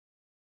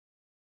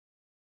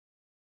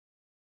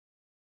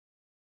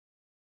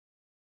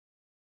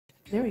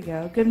There we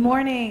go. Good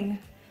morning.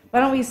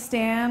 Why don't we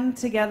stand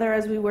together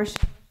as we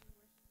worship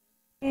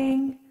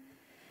and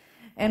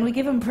we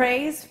give him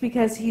praise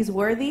because he's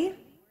worthy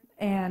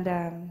and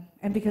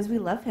because we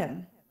love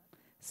him.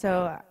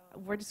 So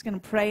we're just going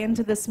to pray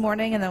into this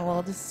morning and then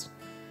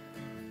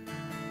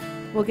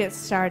we'll get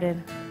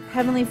started.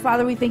 Heavenly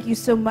Father, we thank you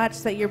so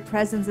much that your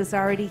presence is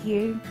already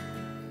here.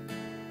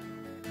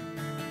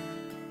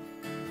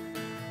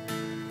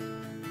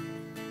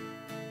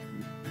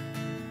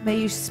 May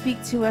you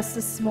speak to us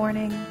this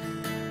morning.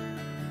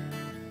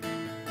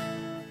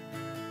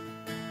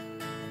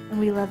 And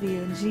we love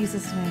you in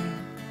Jesus' name.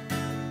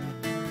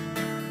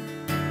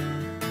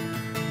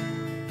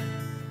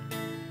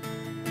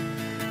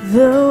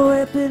 The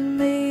weapon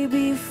may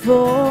be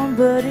formed,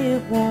 but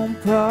it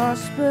won't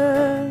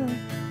prosper.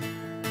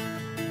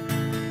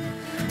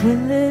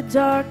 When the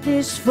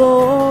darkness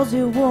falls,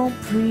 it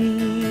won't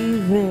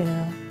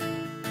prevail.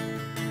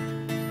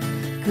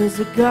 'Cause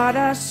the God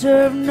I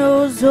serve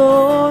knows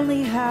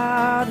only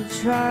how to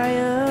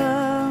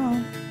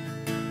triumph.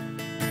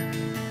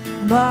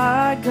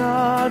 My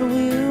God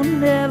will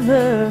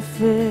never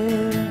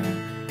fail.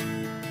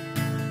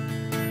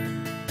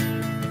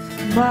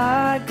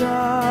 My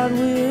God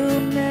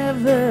will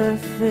never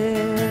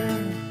fail.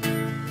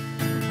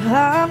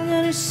 I'm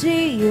gonna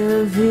see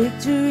a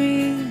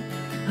victory.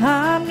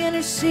 I'm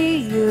gonna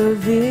see a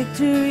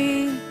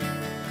victory.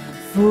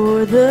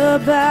 For the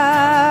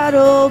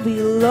battle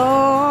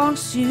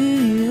belongs to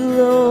you,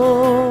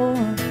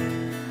 Lord.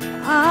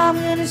 I'm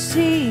gonna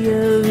see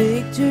a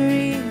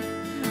victory.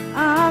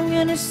 I'm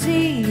gonna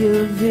see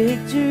a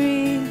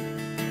victory.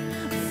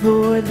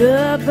 For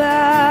the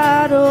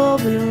battle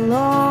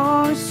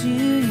belongs to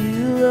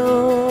you,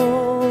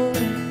 Lord.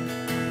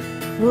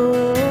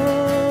 Oh.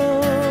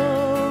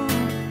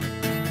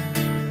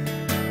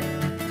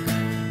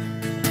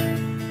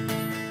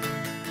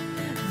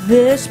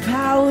 There's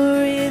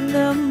power in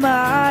the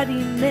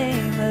mighty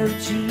name of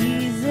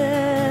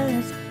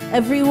Jesus.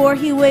 Every war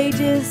he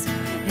wages,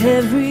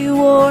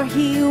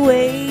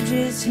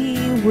 he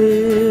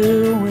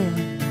will win.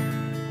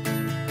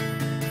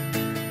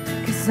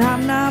 'Cause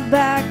I'm not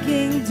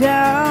backing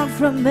down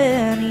from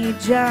any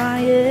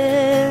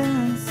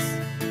giants.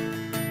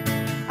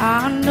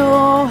 I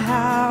know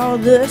how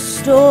the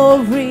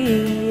story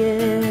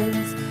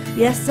ends.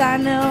 Yes, I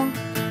know.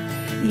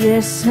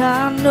 Yes,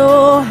 I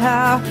know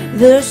how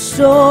the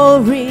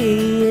story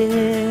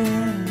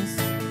ends.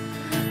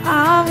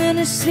 I'm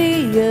gonna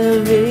see a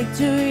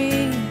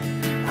victory.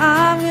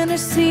 I'm gonna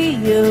see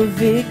a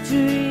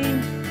victory.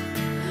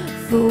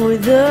 For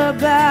the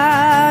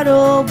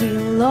battle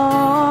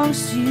belongs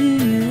to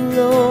you,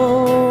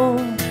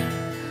 Lord.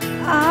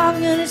 I'm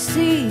gonna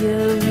see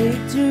a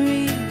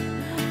victory.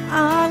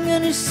 I'm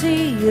gonna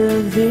see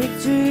a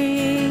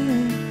victory.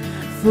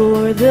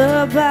 For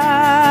the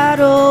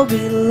battle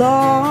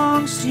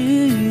belongs to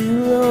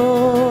you,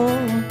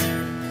 Lord.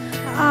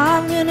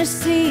 I'm gonna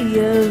see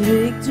a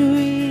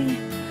victory.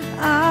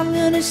 I'm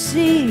gonna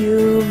see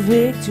a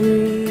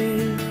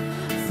victory.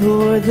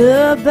 For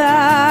the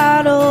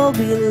battle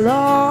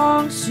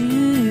belongs to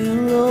you,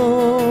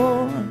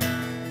 Lord.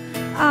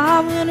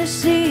 I'm gonna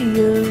see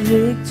a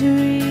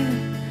victory.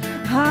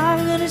 I'm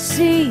gonna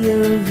see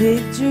a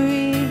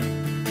victory.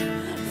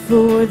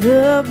 For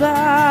the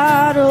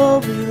battle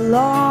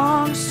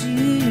belongs to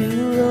you,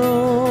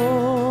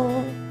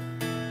 Lord.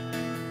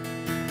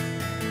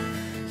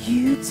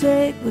 You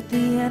take what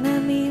the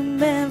enemy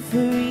meant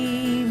for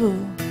evil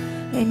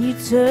and you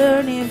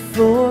turn it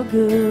for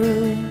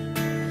good.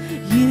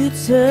 You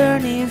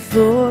turn it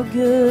for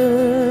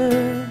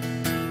good.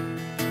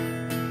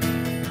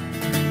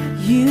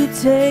 You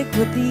take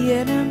what the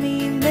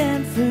enemy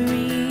meant for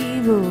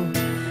evil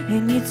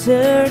and you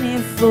turn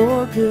it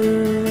for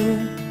good.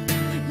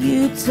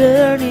 You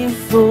turn it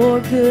for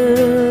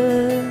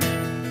good.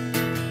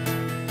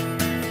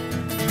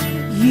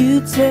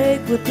 You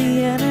take what the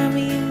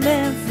enemy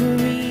meant for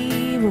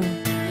evil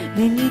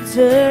and you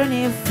turn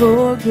it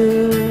for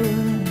good.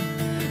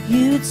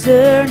 You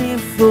turn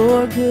it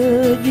for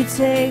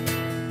good.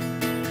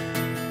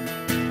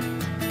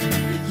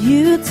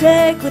 You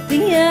take what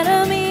the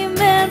enemy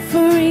meant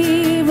for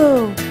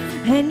evil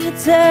and you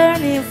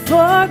turn it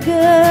for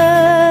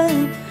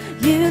good.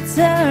 You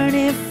turn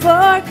it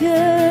for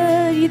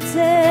good.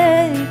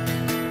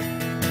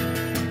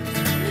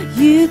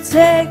 You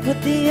take what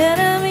the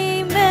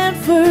enemy meant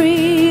for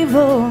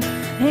evil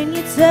and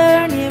you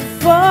turn it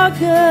for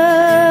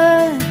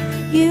good.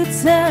 You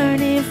turn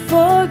it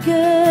for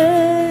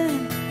good.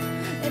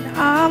 And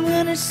I'm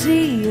gonna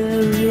see a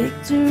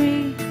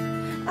victory.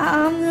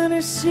 I'm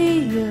gonna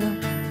see a.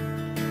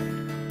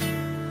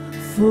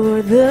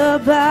 For the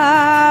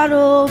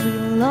battle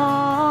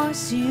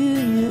belongs to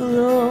you,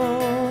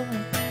 Lord.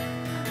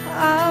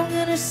 I'm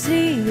gonna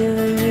see a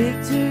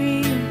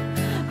victory.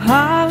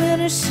 I'm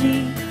gonna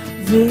see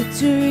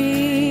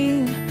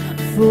victory.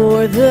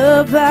 For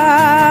the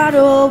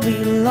battle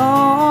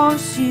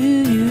belongs to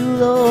you,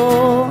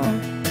 Lord.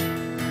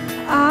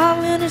 I'm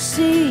gonna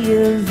see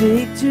a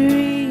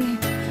victory.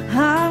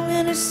 I'm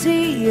gonna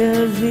see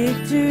a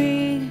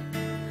victory,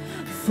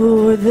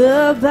 for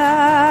the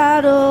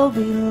battle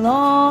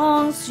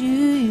belongs to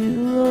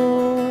you,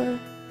 Lord.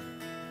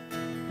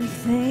 We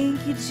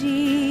thank you,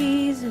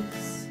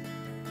 Jesus.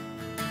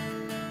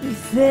 We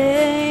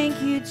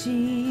thank you,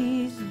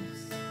 Jesus.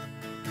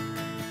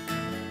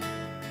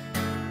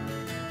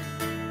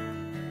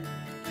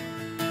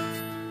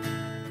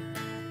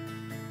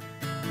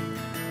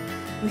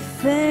 We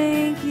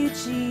thank you,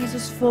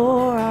 Jesus,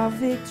 for our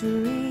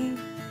victory.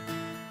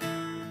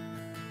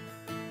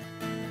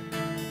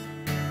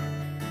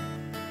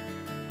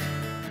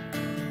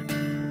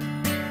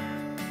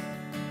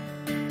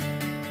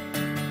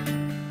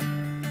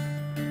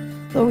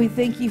 Lord, we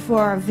thank you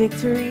for our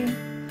victory,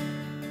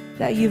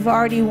 that you've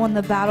already won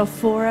the battle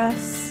for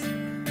us.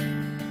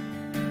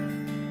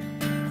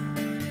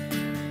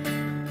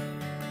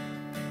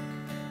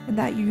 And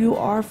that you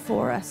are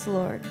for us,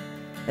 Lord.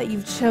 That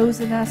you've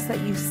chosen us, that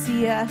you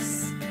see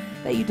us,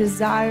 that you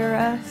desire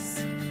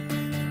us.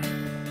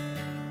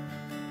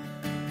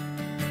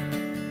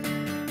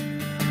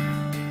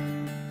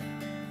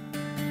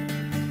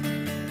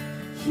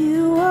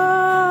 You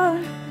are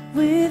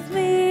with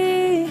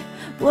me.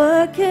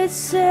 What could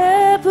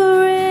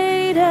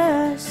separate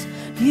us?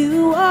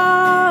 You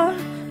are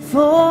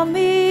for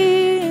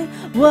me.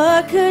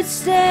 What could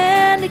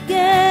stand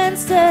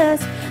against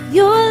us?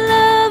 Your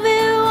love,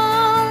 it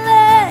won't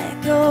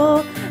let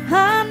go.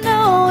 I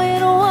know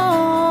it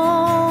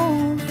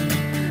won't.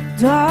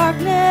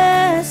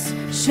 Darkness,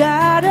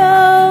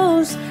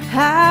 shadows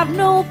have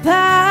no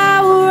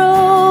power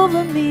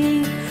over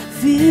me.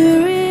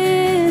 Fear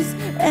is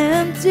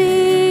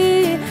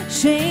empty.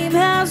 Shame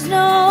has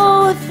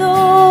no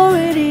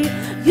authority.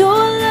 Your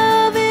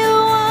love, it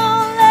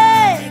won't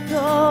let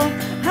go.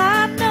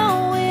 I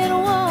know it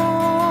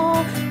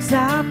won't. 'Cause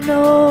I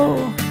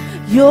know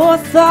your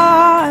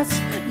thoughts,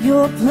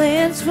 your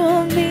plans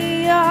for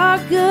me are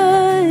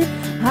good.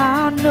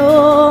 I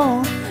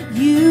know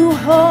you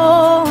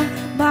hold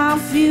my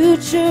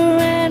future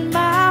and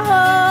my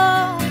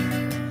hope.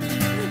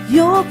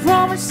 Your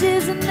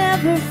promises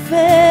never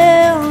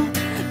fail.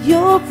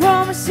 Your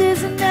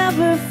promises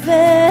never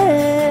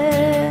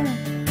fail.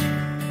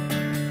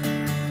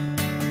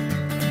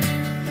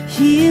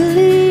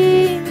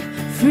 Healing,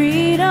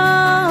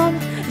 freedom,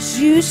 as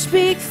you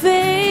speak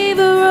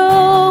favor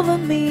over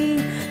me.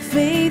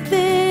 Faith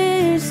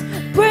is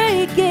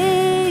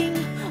breaking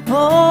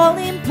all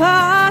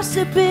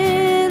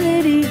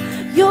impossibility.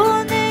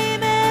 Your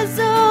name has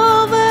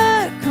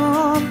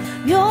overcome,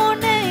 your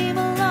name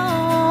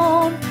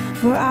alone.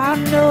 For I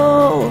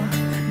know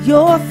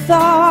your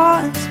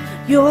thoughts,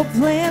 your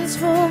plans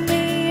for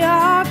me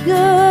are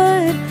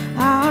good.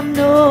 I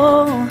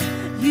know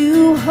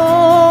you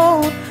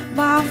hold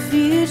my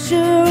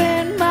future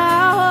and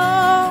my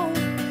hope.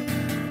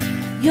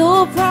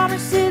 Your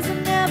promises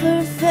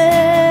never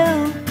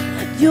fail.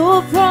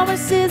 Your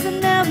promises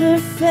never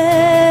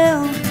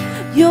fail.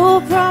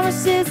 Your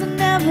promises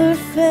never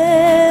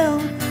fail.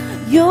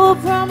 Your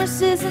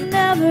promises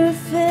never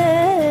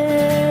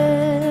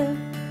fail.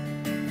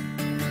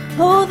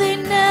 Oh, they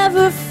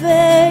never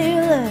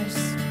fail us.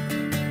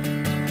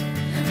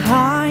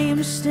 I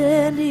am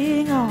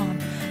standing on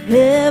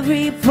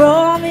every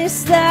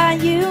promise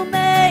that you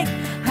make.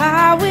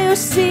 I will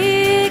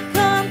see it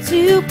come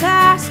to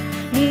pass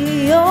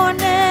in your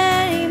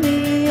name,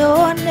 in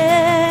your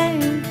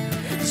name.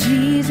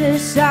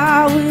 Jesus,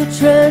 I will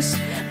trust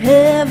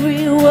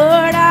every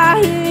word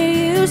I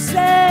hear you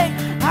say.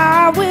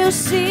 I will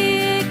see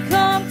it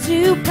come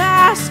to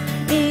pass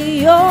in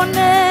your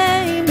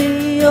name,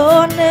 in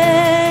your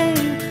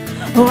name.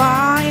 Oh,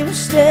 I am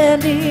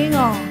standing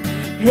on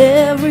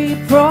every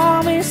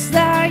promise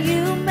that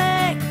you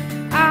make.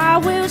 I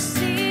will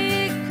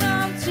see it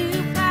come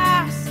to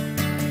pass.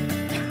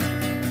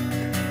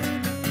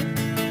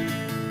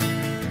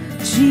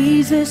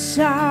 Jesus,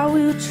 I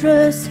will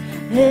trust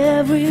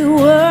every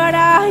word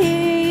I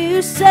hear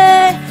you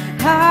say.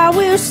 I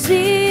will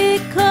see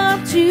it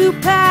come to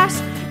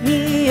pass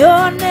in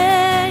your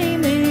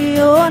name, in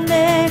your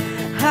name.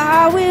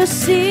 I will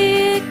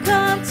see it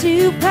come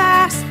to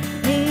pass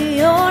in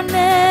your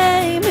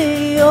name,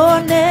 in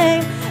your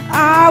name.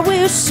 I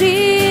will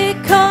see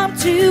it come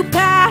to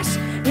pass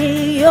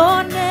in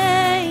your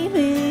name,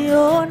 in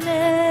your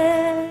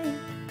name.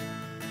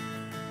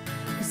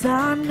 'Cause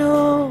I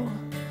know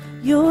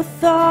your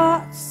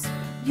thoughts,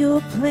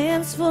 your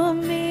plans for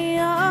me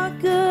are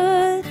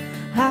good.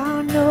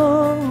 I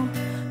know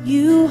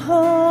you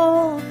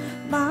hold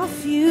my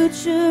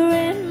future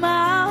in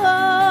my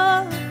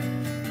heart.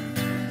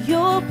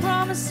 Your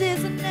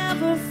promises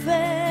never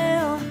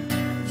fail.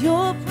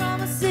 Your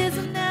promises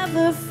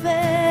never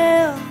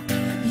fail.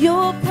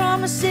 Your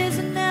promises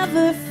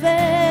never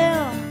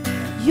fail.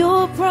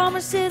 Your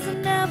promises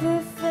never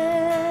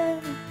fail.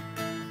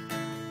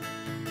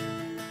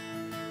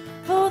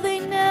 Oh, they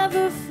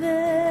never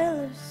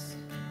fail us.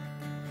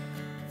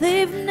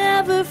 They've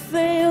never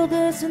failed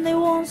us, and they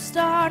won't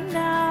start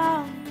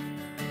now.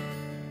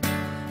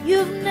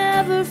 You've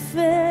never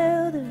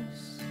failed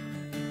us.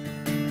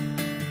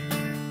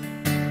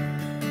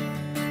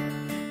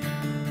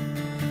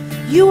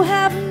 You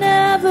have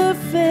never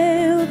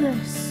failed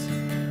us.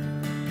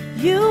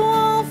 You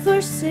won't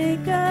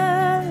forsake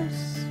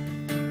us.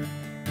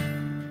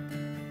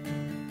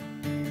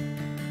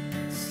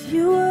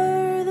 You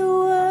were the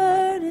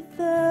Word at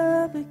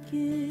the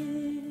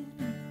beginning,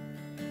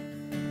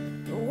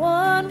 the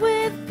one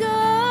with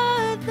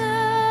God,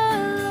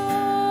 the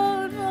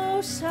Lord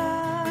Most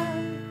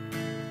High.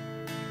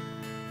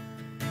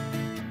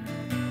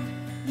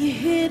 Your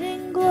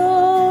hidden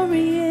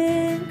glory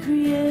in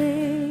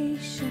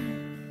creation,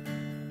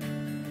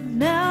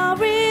 now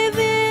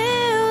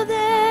revealed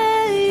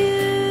that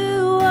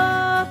you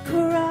are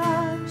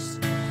Christ.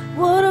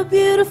 What a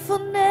beautiful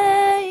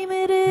name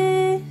it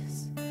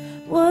is.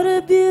 What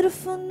a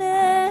beautiful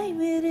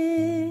name it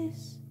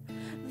is.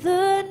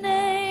 The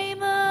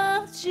name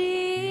of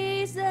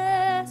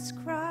Jesus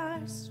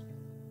Christ.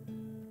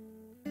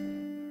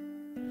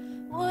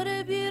 What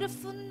a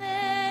beautiful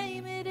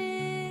name it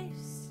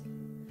is.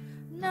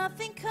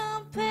 Nothing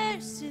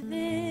compares to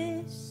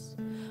this.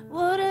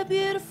 What a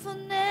beautiful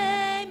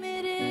name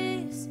it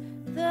is.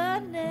 The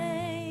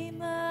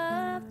name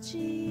of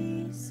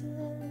Jesus.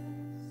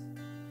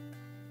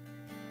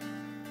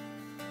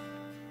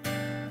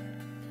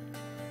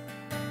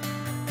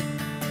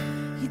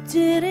 You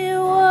didn't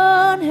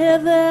want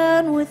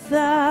heaven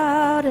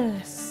without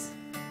us.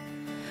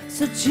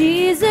 So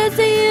Jesus,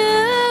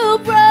 you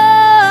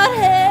brought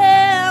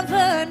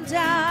heaven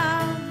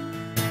down.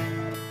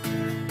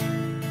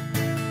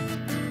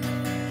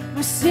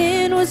 My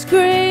sin was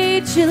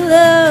great, your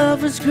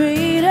love was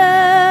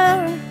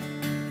greater.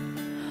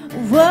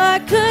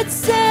 What could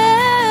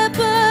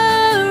separate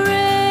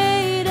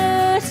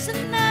us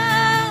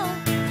now?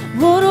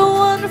 What a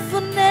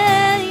wonderful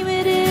name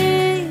it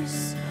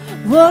is.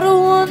 What a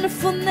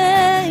wonderful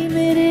name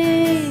it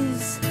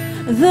is.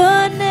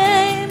 The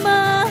name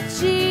of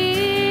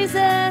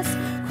Jesus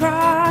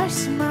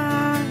Christ,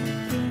 my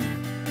King.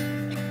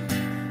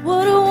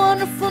 What a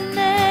wonderful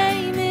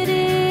name it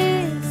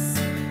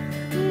is.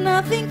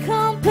 Nothing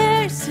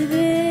compares to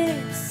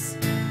this.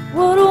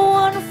 What a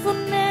wonderful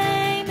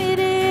name it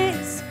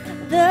is.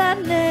 The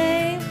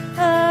name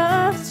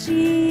of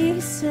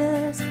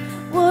Jesus.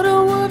 What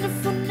a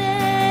wonderful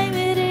name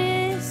it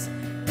is.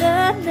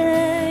 The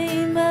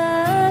name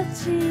of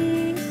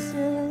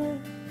Jesus.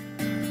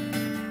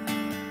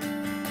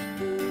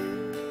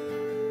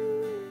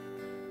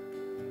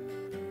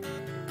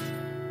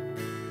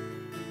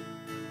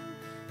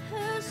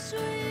 How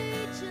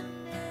sweet your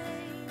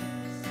name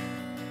is.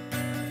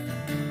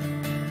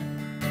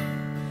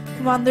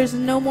 Come on, there's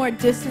no more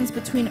distance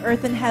between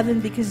earth and heaven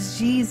because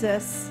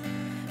Jesus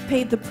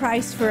paid the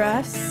price for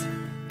us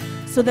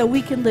so that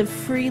we can live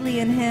freely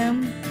in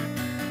Him.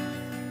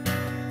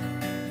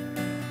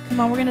 Come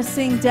on, we're going to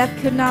sing Death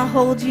Could Not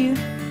Hold You,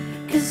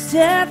 because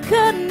death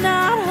could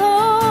not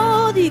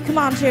hold you. Come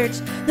on, church.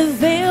 The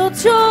veil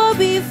tore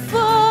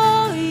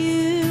before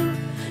you.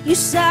 You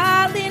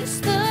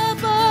silenced the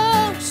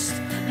boast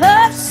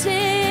of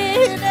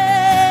sin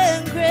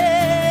and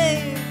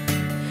grave.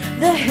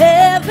 The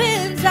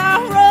heavens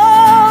are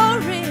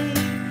roaring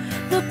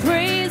the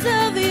praise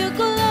of your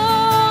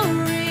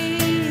glory.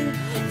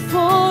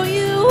 For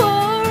you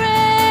were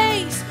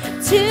raised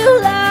to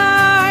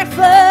life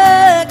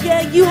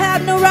again. You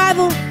have no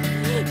rival.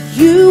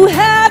 You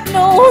have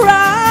no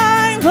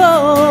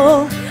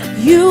rival.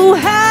 You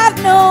have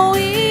no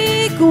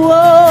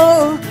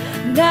equal.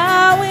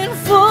 Now and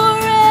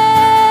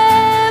forever,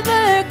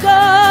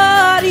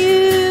 God,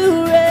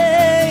 you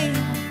reign.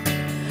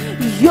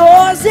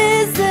 Yours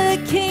is the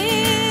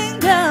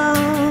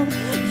kingdom.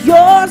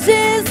 Yours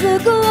is the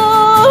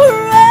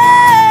glory.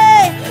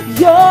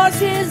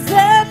 Yours is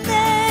the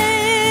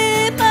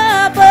name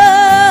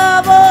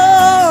above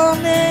all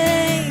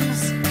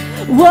names.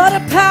 What a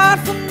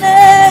powerful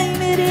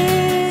name it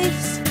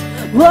is.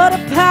 What a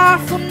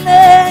powerful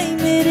name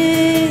it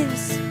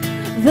is.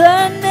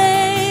 The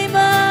name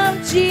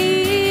of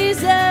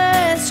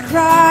Jesus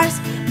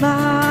Christ,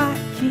 my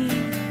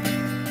King.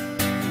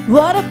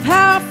 What a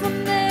powerful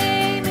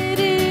name it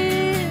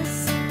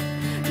is.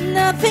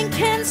 Nothing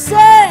can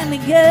stand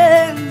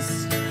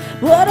against.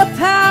 What a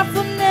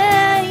powerful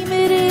name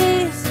it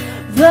is.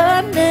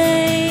 The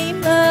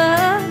name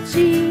of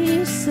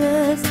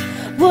Jesus.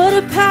 What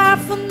a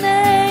powerful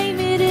name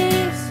it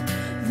is.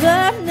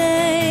 The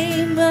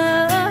name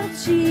of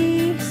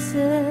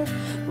Jesus.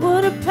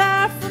 What a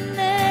powerful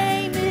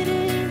name it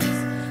is.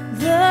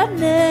 The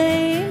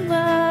name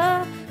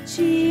of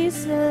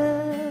Jesus.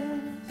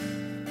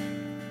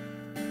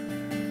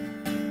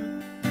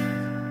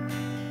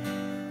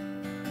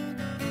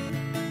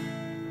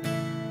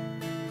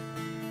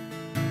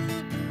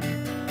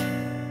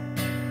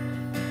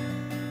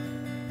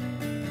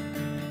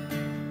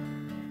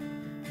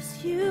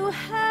 You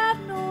have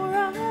no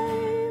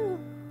rival.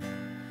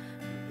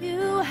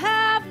 You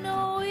have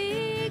no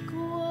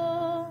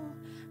equal.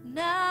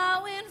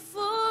 Now and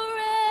forever,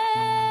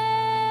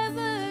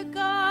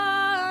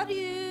 God,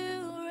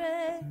 you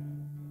reign.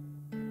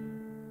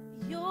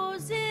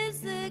 Yours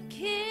is the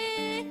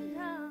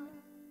kingdom.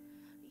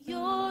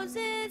 Yours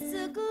is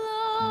the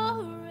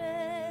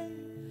glory.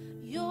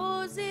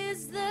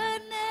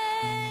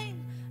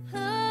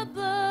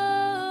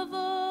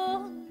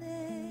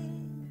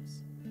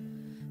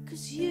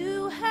 'cause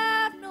you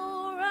have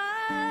no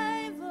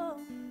rival,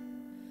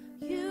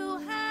 you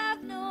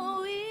have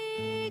no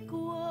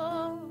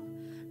equal,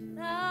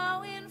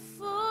 now and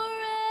forever,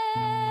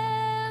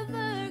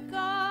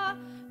 God,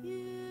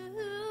 you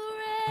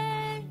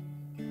reign.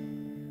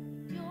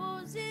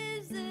 Yours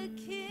is the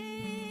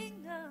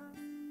kingdom,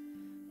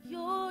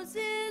 yours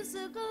is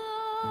the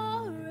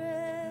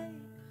glory,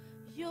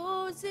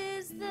 yours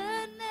is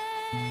the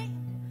name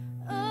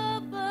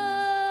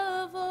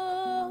above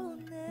all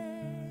names.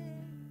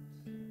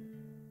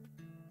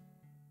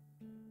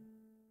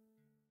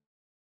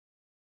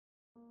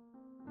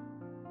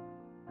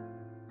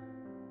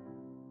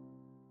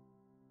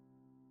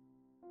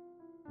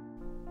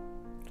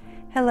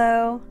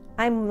 Hello,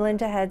 I'm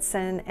Linda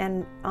Hudson,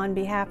 and on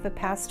behalf of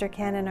Pastor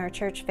Ken and our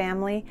church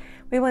family,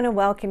 we want to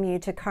welcome you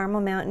to Carmel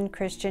Mountain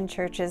Christian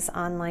Church's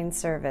online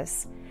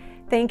service.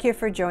 Thank you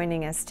for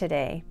joining us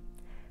today.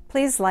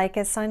 Please like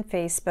us on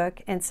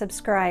Facebook and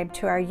subscribe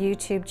to our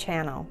YouTube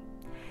channel.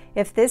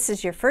 If this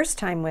is your first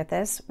time with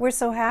us, we're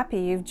so happy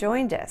you've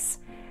joined us.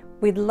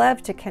 We'd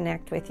love to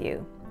connect with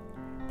you.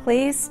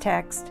 Please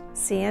text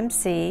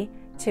CMC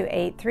to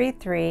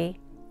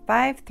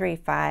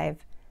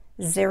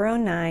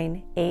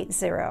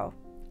 833-535-0980,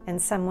 and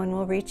someone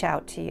will reach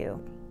out to you.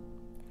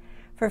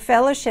 For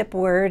fellowship,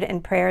 word,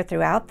 and prayer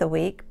throughout the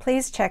week,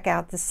 please check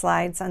out the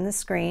slides on the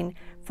screen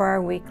for our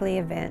weekly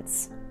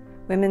events.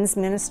 Women's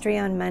Ministry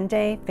on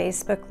Monday,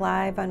 Facebook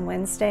Live on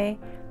Wednesday,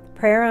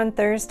 prayer on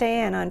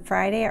Thursday, and on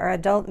Friday our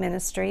adult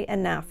ministry,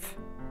 Enough.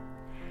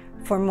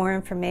 For more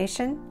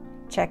information,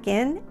 check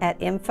in at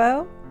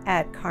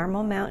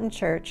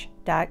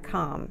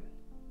info@carmelmountainchurch.com.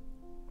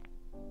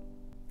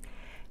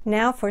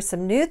 Now for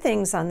some new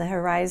things on the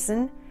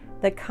horizon.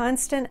 The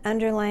constant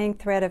underlying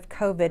threat of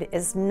COVID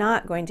is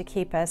not going to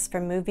keep us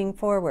from moving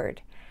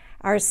forward.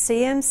 Our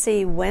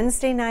CMC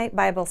Wednesday night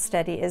Bible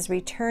study is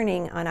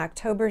returning on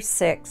October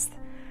 6th.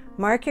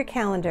 Mark your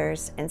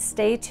calendars and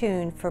stay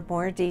tuned for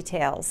more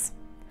details.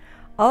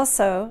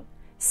 Also,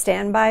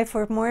 stand by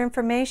for more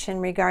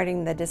information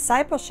regarding the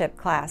discipleship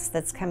class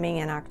that's coming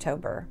in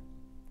October.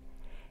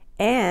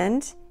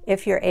 And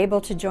if you're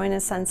able to join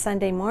us on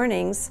Sunday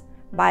mornings,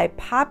 by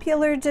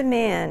popular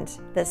demand,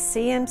 the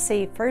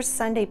CMC First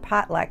Sunday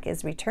Potluck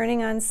is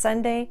returning on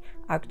Sunday,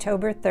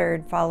 October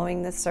 3rd,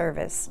 following the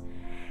service.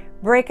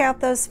 Break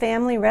out those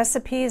family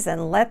recipes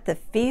and let the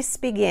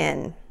feast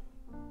begin.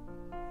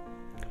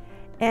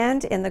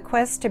 And in the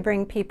quest to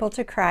bring people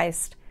to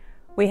Christ,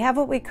 we have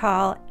what we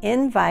call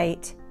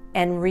Invite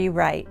and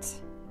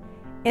Rewrite.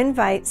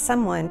 Invite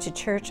someone to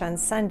church on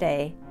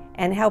Sunday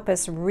and help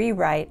us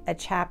rewrite a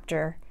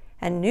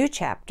new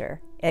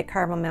chapter at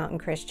Carmel Mountain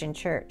Christian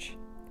Church.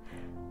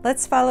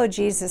 Let's follow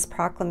Jesus'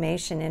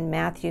 proclamation in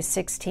Matthew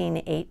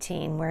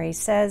 16:18, where he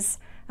says,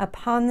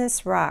 "Upon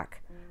this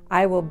rock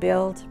I will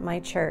build my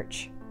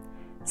church."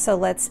 So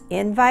let's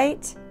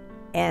invite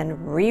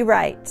and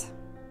rewrite.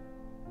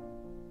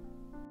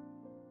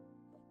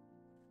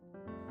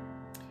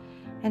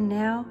 And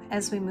now,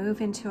 as we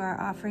move into our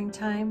offering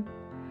time,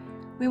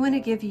 we want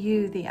to give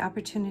you the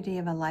opportunity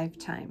of a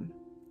lifetime.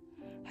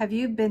 Have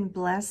you been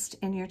blessed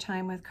in your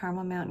time with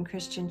Carmel Mountain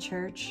Christian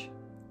Church?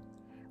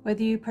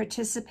 Whether you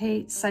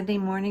participate Sunday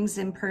mornings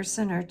in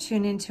person or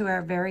tune into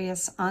our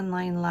various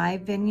online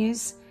live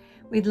venues,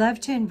 we'd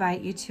love to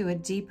invite you to a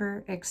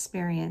deeper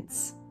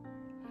experience.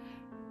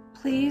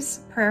 Please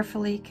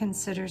prayerfully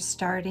consider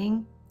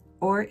starting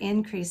or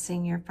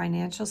increasing your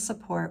financial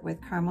support with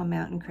Carmel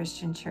Mountain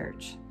Christian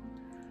Church.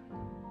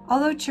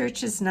 Although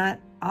church is not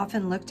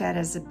often looked at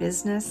as a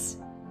business,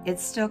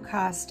 it still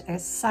costs a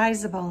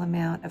sizable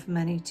amount of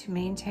money to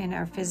maintain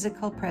our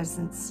physical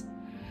presence,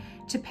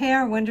 to pay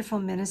our wonderful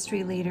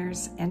ministry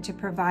leaders, and to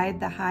provide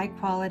the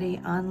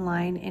high-quality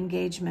online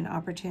engagement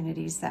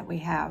opportunities that we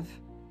have.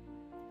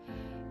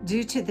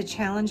 Due to the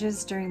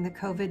challenges during the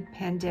COVID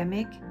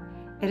pandemic,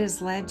 it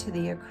has led to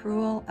the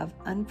accrual of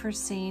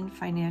unforeseen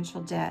financial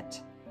debt,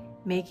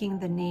 making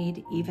the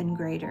need even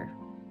greater.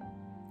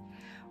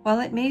 While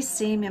it may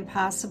seem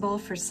impossible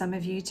for some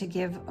of you to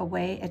give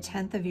away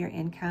 1/10 of your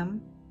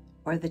income,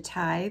 or the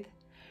tithe,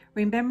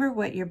 remember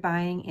what you're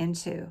buying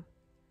into.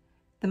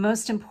 The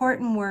most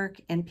important work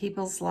in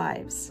people's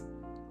lives,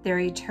 their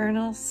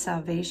eternal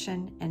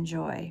salvation and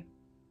joy.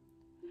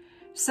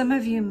 Some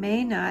of you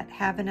may not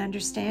have an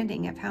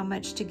understanding of how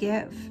much to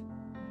give.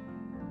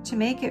 To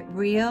make it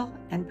real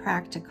and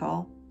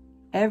practical,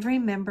 if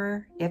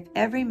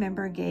every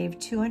member gave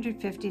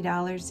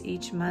 $250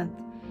 each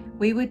month,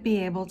 we would be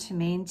able to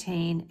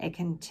maintain a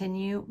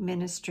continued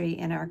ministry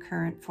in our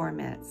current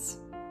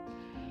formats.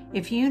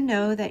 If you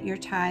know that your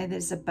tithe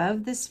is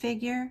above this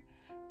figure,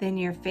 then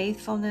your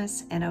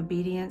faithfulness and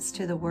obedience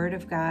to the Word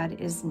of God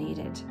is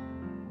needed.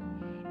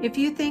 If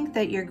you think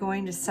that you're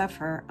going to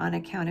suffer on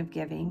account of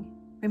giving,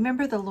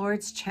 remember the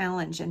Lord's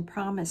challenge and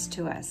promise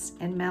to us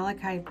in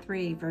Malachi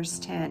 3, verse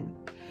 10.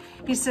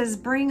 He says,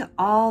 "Bring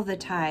all the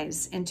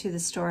tithes into the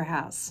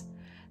storehouse,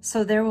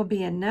 so there will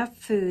be enough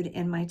food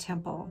in my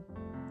temple.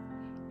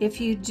 If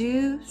you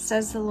do,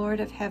 says the Lord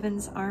of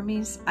heaven's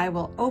armies, I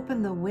will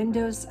open the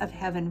windows of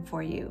heaven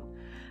for you.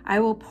 I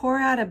will pour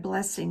out a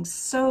blessing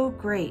so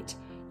great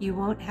you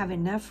won't have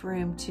enough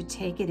room to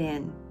take it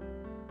in.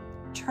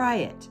 Try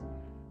it.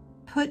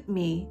 Put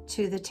me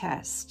to the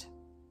test.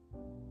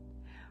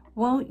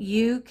 Won't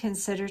you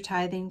consider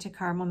tithing to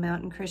Carmel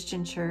Mountain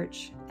Christian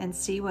Church and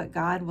see what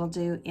God will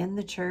do in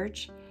the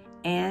church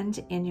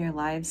and in your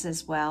lives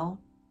as well?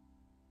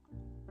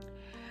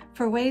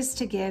 For ways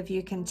to give,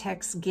 you can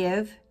text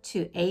GIVE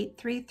to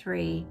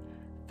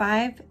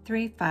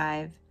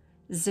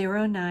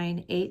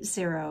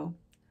 833-535-0980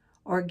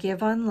 or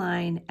give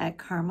online at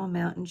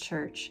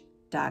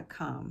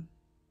carmelmountainchurch.com.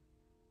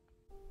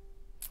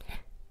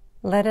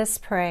 Let us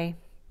pray.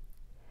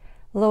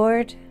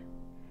 Lord,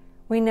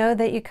 we know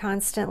that you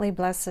constantly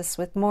bless us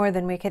with more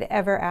than we could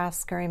ever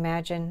ask or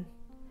imagine.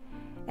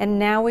 And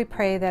now we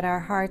pray that our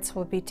hearts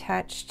will be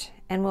touched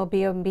and will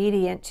be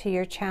obedient to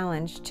your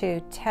challenge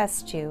to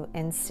test you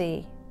and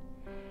see.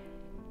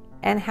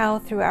 And how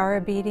through our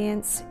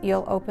obedience,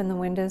 you'll open the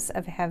windows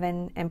of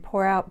heaven and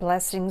pour out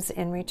blessings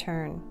in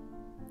return.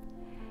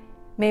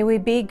 May we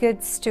be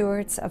good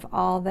stewards of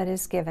all that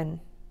is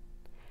given.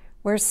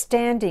 We're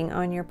standing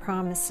on your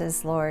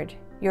promises, Lord,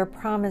 your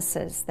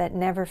promises that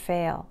never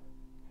fail.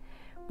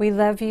 We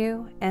love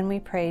you and we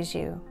praise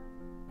you.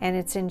 And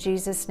it's in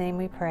Jesus' name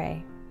we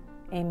pray.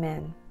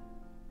 Amen.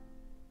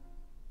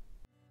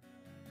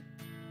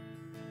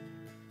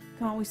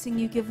 Come on, we sing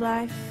You Give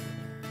Life.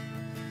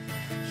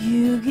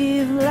 You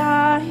give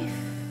life.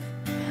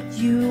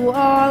 You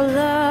are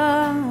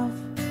love.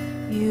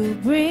 You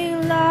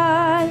bring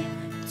light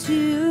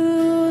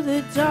to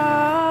the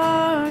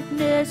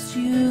darkness.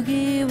 You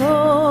give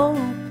hope.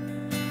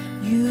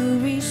 You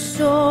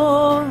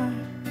restore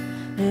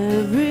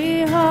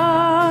every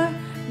heart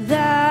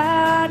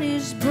that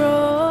is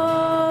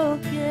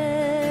broken.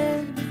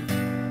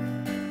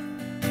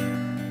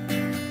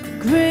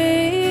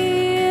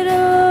 Great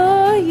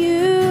are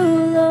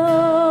you,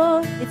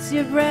 Lord. It's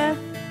your breath.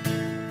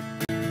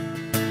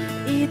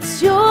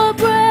 It's your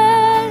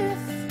breath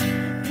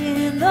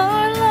in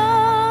our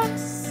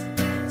lungs.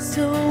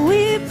 So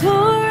we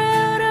pour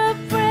out a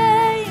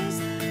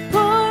praise,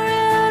 pour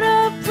out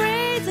a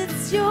praise.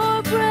 It's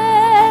your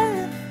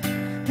breath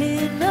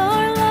in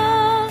our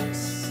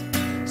lungs.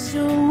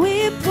 So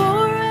we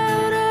pour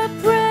out a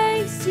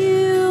praise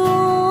you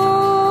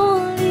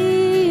only.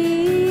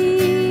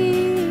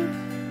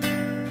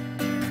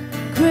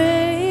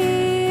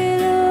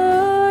 Great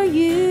are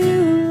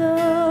you,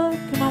 Lord.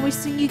 Come on, we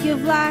sing You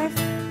Give Life.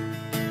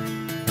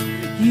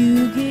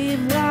 You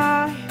give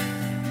life.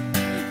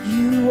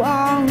 You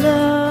are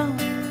love.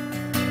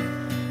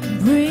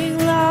 Bring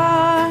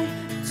light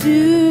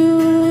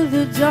to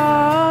the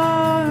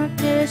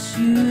darkness.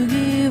 You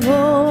give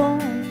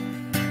hope.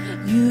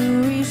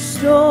 You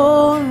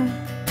restore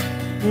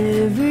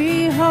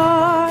every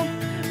heart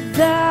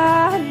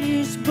that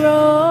is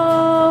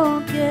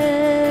broken.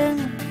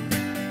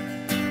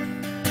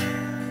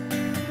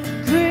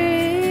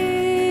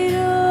 Great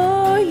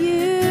are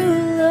you,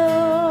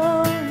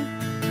 Lord.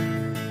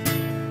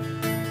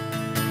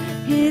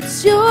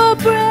 It's your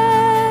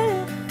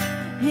breath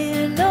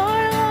in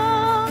our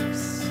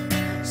lungs.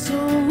 So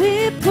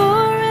we pour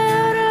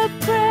out a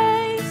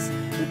praise.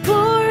 We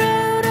pour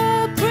out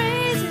a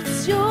praise.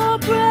 It's your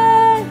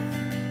breath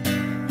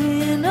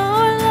in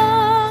our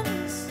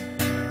lungs.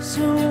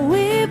 So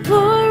we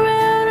pour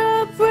out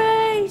a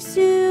praise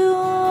you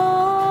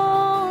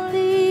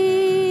only.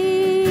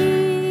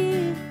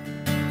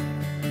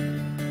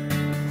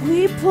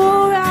 We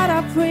pour out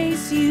our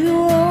praise you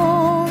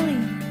only.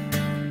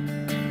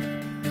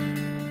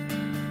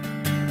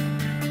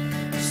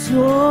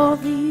 So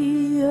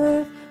the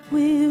earth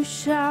will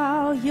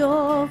shout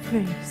your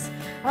praise.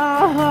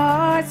 Our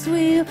hearts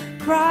will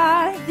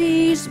cry.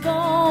 These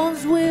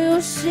bones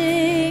will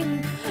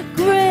sing.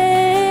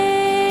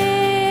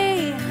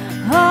 Great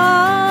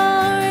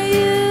are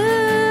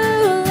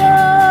you,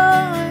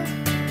 Lord.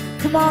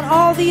 Come on,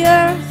 all the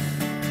earth.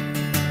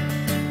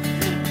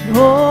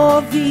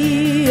 All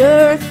the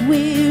earth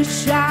will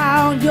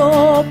shout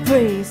your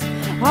praise.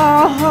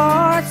 Our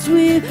hearts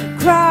will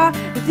cry.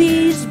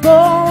 These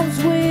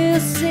bones will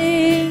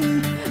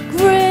sing.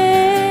 Great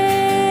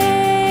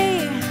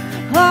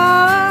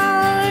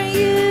are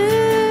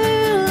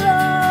you,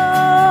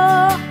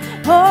 Lord.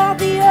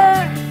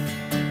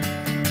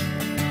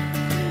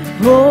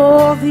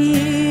 All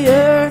the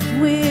earth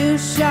will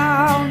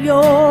shout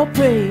your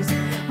praise.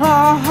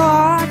 Our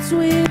hearts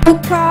will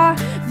cry.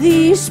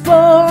 These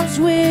bones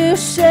will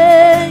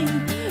sing.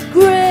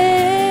 Great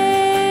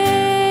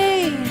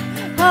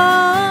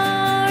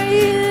are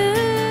you,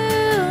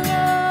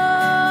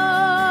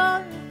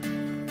 Lord.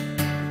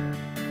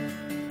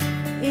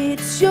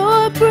 It's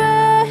your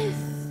breath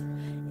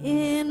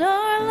in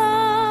our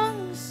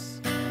lungs.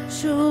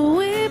 So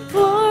we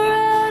pour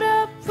out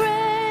a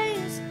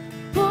praise,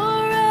 pour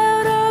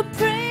out a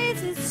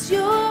praise. It's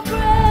your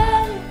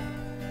breath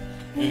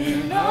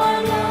in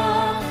our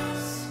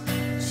lungs.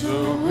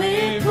 So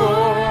we pour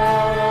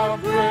out a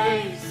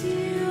praise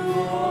you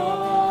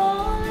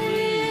only.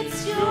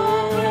 It's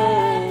your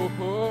breath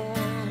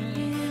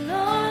in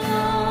our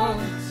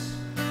lungs.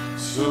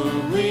 So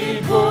we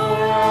pour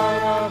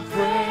out our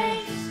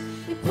praise,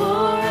 we pour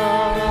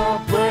out our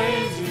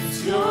praise.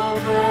 It's your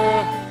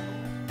breath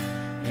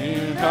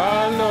in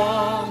our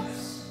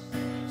lungs.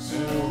 So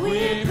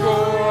we pour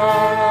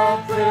out our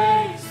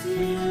praise to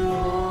you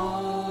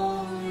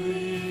only.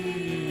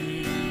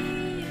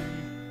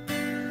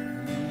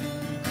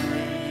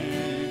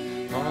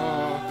 Great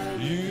are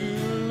you,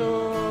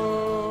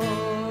 Lord.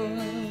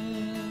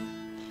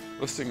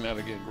 Let's sing that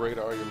again. Great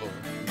are you, Lord.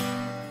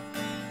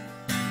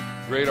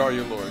 Great are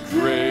you, Lord.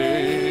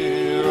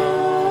 Great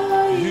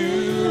are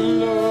you,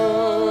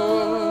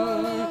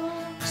 Lord.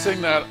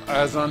 Sing that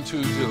as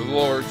unto the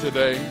Lord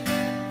today.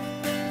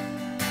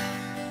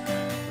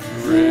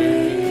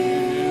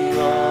 Great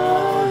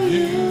are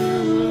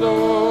you,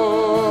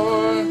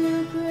 Lord.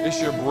 It's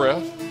your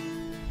breath.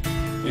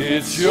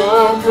 It's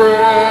your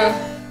breath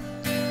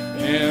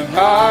in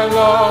our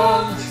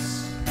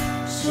lungs.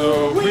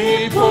 So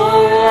we pour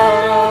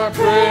out our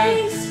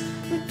praise.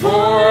 We pour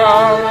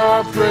out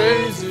our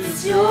praise.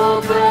 It's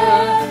your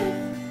breath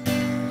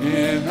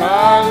in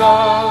our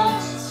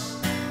lungs.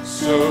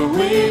 So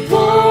we pour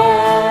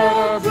out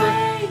our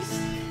praise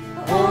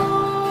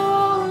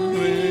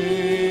only.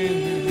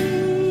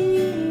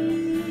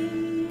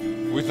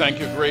 We thank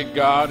you, great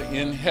God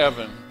in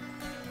heaven.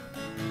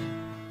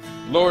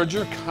 Lord,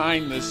 your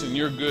kindness and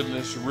your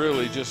goodness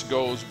really just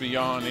goes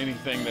beyond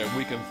anything that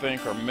we can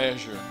think or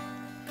measure.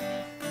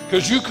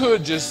 Because you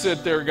could just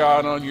sit there,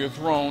 God, on your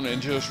throne and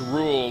just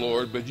rule,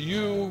 Lord, but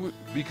you,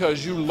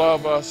 because you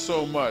love us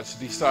so much,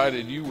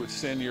 decided you would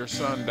send your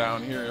son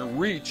down here and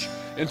reach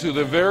into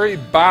the very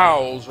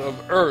bowels of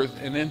earth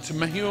and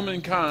into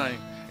humankind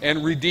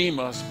and redeem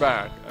us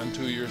back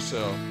unto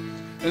yourself.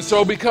 And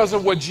so because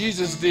of what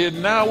Jesus did,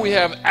 now we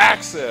have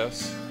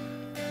access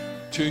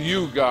to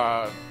you,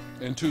 God,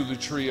 and to the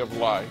tree of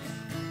life.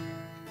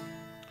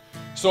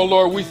 So,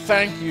 Lord, we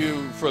thank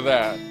you for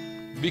that.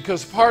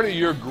 Because part of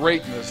your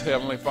greatness,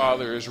 Heavenly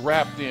Father, is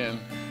wrapped in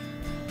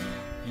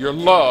your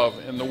love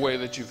and the way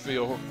that you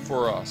feel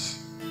for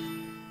us.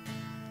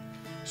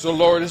 So,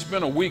 Lord, it's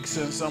been a week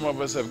since some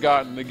of us have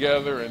gotten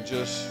together and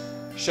just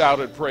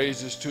shouted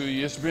praises to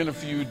you. It's been a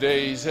few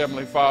days,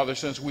 Heavenly Father,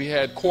 since we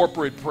had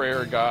corporate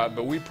prayer, God.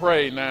 But we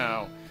pray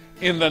now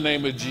in the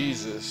name of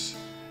Jesus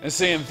and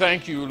saying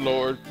thank you,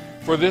 Lord,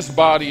 for this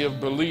body of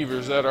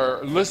believers that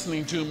are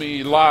listening to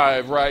me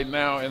live right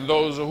now and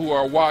those who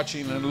are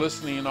watching and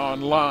listening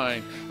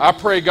online. I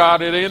pray,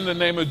 God, that in the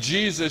name of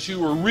Jesus, you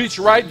will reach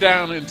right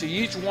down into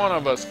each one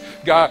of us,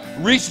 God.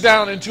 Reach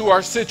down into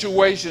our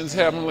situations,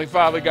 Heavenly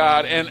Father,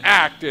 God, and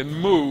act and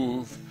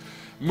move.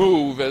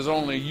 Move as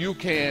only you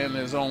can,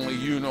 as only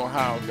you know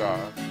how,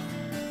 God.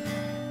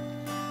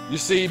 You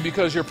see,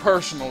 because you're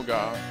personal,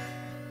 God.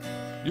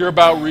 You're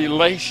about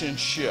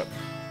relationship.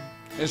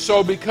 And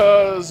so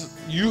because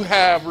you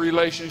have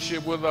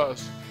relationship with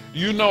us,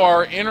 you know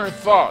our inner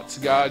thoughts,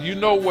 God. You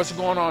know what's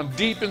going on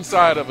deep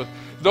inside of us.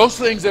 Those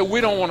things that we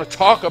don't want to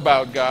talk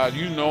about, God,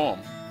 you know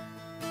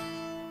them.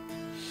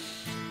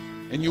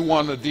 And you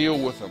want to deal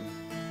with them.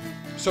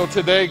 So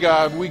today,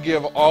 God, we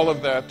give all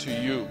of that to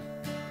you.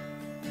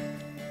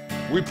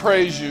 We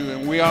praise you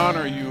and we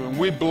honor you and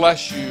we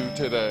bless you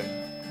today.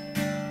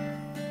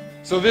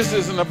 So this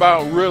isn't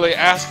about really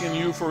asking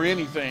you for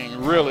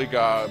anything, really,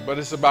 God, but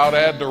it's about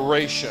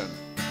adoration.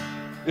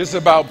 It's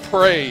about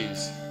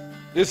praise.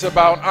 It's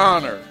about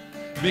honor.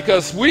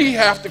 Because we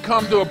have to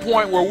come to a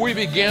point where we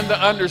begin to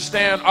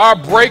understand our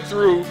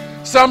breakthrough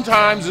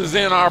sometimes is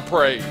in our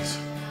praise.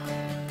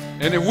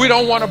 And if we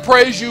don't want to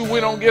praise you, we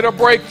don't get a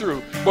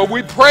breakthrough. But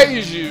we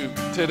praise you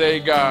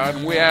today, God,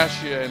 and we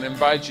ask you and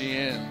invite you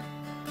in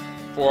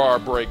for our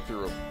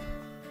breakthrough.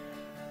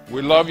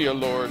 We love you,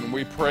 Lord, and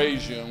we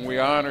praise you and we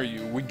honor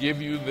you. We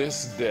give you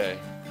this day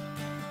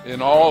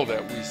in all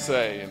that we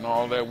say and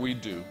all that we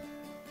do.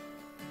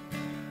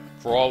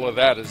 For all of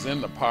that is in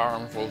the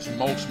powerful,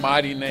 most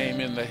mighty name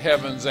in the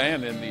heavens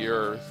and in the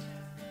earth.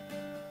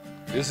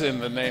 It's in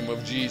the name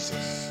of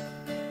Jesus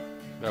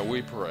that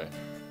we pray.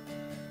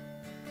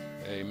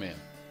 Amen.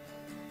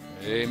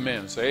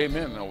 Amen. Say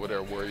amen over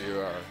there where you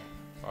are.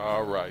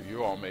 All right,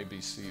 you all may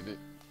be seated.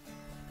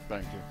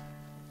 Thank you.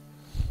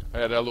 I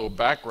had that little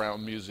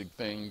background music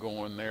thing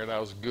going there. That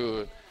was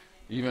good.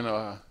 Even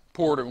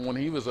Porter, when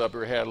he was up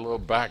here, had a little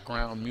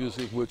background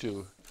music which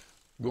was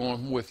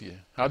going with you.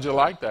 How'd you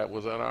like that?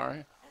 Was that all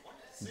right?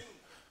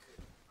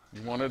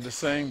 You wanted to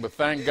sing, but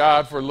thank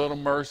God for little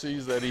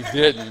mercies that he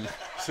didn't.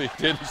 So he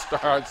didn't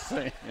start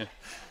singing.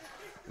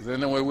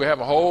 Then we have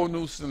a whole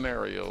new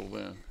scenario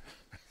then.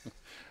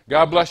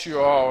 God bless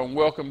you all, and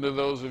welcome to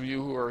those of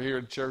you who are here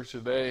at church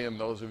today and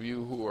those of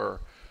you who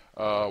are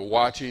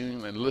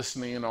watching and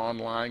listening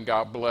online.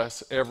 God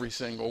bless every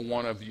single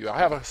one of you. I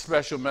have a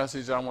special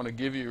message I want to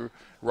give you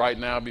right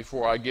now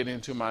before I get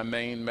into my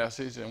main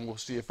message, and we'll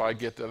see if I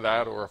get to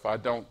that or if I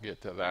don't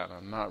get to that.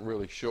 I'm not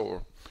really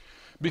sure.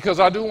 Because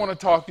I do want to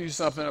talk to you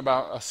something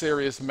about a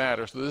serious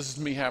matter. So this is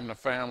me having a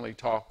family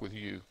talk with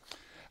you.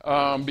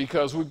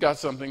 Because we've got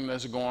something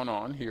that's going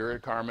on here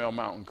at Carmel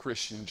Mountain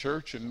Christian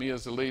Church, and me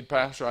as the lead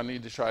pastor, I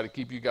need to try to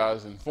keep you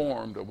guys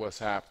informed of what's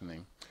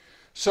happening.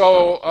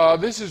 So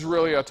this is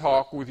really a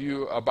talk with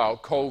you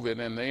about COVID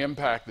and the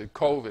impact that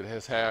COVID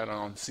has had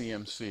on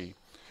CMC.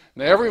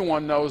 Now,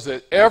 everyone knows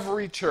that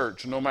every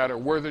church, no matter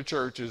where the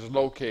church is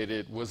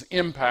located, was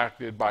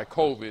impacted by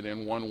COVID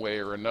in one way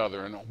or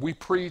another. And we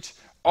preach,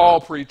 all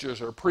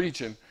preachers are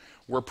preaching.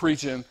 We're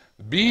preaching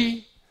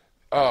before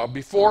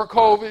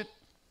COVID.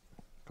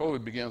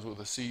 COVID begins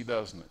with a C,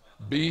 doesn't it?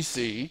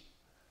 BC,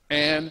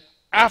 and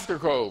after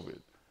COVID.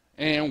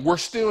 And we're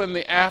still in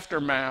the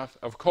aftermath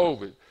of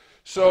COVID.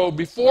 So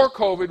before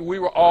COVID, we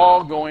were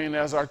all going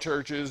as our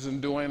churches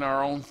and doing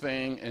our own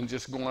thing and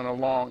just going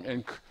along.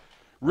 And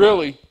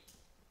really,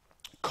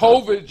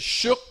 COVID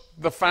shook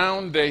the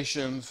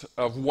foundations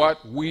of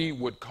what we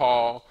would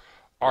call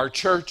our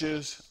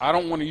churches. I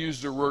don't want to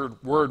use the word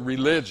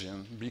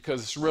religion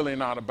because it's really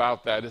not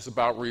about that. It's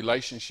about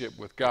relationship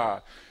with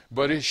God.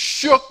 But it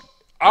shook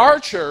our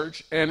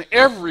church and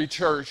every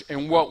church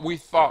in what we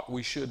thought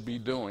we should be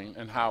doing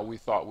and how we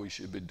thought we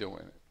should be doing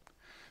it.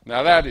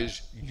 Now that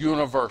is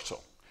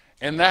universal.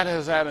 And that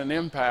has had an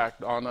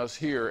impact on us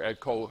here at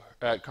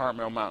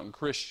Carmel Mountain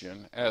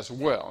Christian as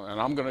well. And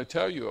I'm going to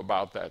tell you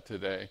about that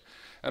today.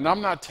 And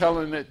I'm not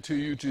telling it to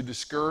you to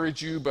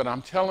discourage you, but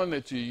I'm telling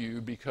it to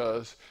you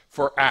because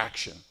for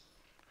action,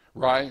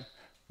 right?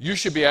 You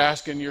should be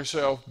asking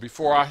yourself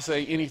before I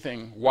say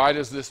anything, why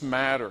does this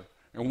matter?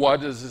 And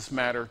what does this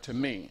matter to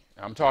me?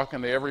 I'm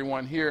talking to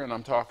everyone here and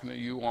I'm talking to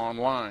you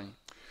online.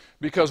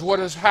 Because what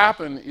has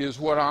happened is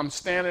what I'm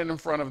standing in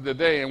front of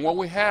today, and what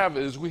we have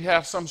is we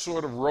have some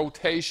sort of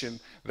rotation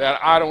that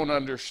I don't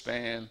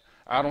understand.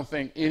 I don't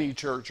think any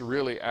church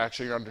really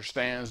actually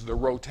understands the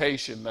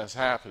rotation that's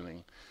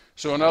happening.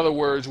 So in other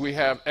words, we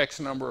have X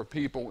number of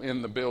people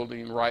in the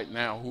building right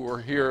now who are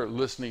here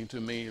listening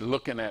to me,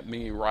 looking at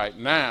me right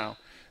now.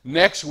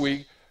 Next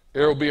week,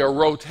 there will be a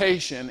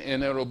rotation,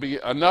 and it'll be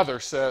another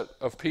set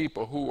of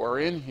people who are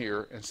in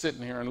here and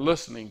sitting here and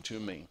listening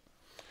to me.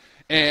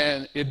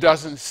 And it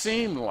doesn't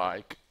seem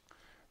like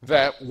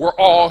that we're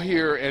all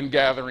here and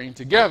gathering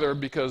together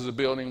because the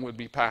building would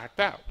be packed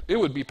out. It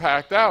would be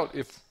packed out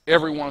if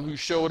everyone who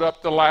showed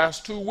up the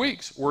last 2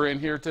 weeks were in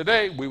here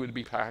today, we would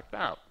be packed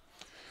out.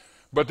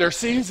 But there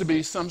seems to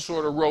be some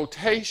sort of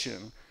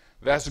rotation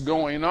that's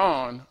going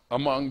on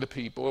among the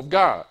people of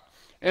God.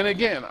 And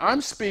again, I'm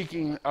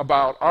speaking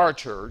about our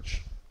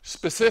church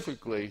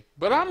specifically,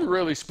 but I'm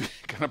really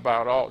speaking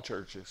about all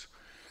churches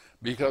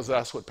because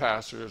that's what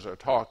pastors are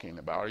talking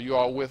about. Are you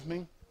all with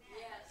me?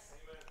 Yes.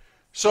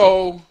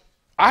 So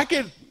I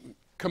could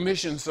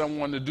commission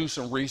someone to do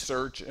some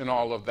research and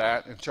all of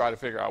that and try to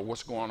figure out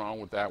what's going on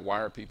with that.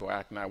 Why are people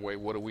acting that way?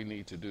 What do we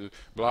need to do?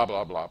 Blah,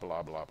 blah, blah,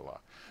 blah, blah, blah.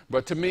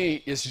 But to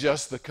me, it's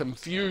just the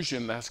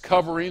confusion that's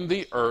covering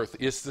the earth.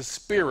 It's the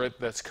spirit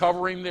that's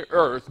covering the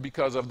earth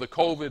because of the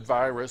COVID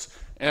virus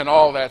and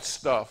all that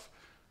stuff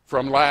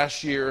from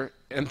last year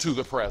and to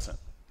the present,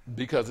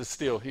 because it's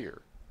still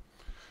here.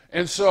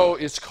 And so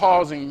it's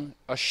causing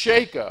a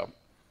shakeup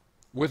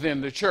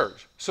within the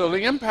church. So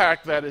the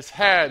impact that it's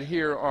had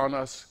here on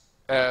us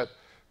at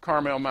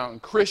Carmel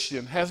Mountain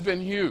Christian has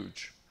been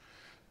huge.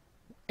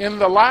 In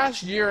the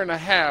last year and a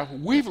half,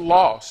 we've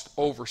lost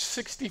over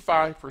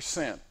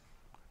 65%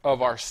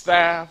 of our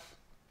staff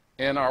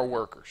and our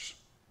workers.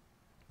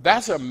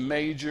 That's a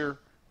major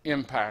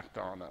impact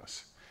on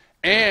us.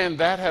 And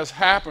that has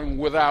happened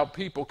without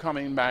people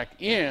coming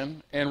back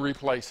in and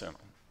replacing them.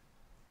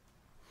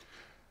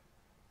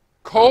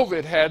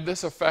 COVID had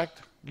this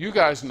effect. You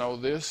guys know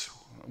this.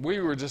 We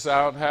were just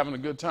out having a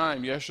good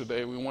time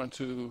yesterday. We went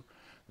to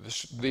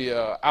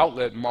the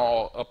outlet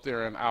mall up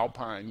there in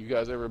Alpine. You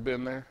guys ever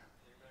been there?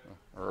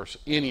 Or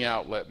any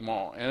outlet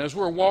mall. And as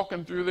we're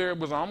walking through there, it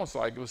was almost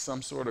like it was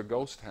some sort of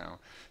ghost town.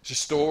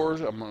 Just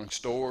stores among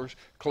stores,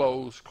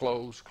 closed,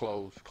 closed,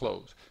 closed,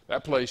 closed.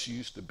 That place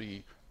used to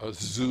be a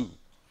zoo.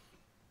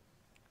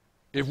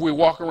 If we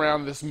walk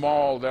around this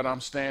mall that I'm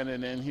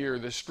standing in here,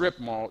 this strip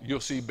mall, you'll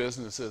see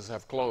businesses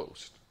have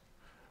closed.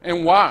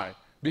 And why?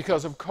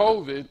 Because of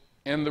COVID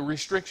and the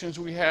restrictions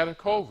we had of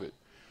COVID.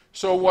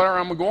 So where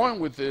I'm going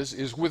with this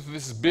is with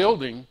this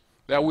building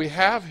that we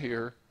have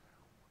here,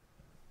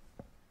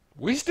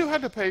 we still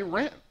had to pay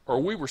rent,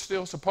 or we were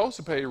still supposed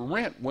to pay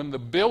rent when the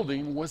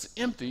building was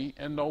empty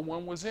and no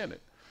one was in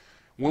it.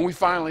 When we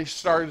finally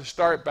started to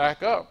start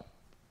back up,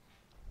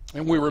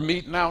 and we were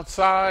meeting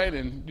outside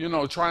and,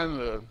 trying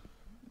to,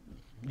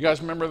 you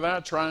guys remember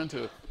that? Trying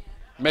to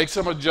make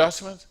some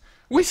adjustments.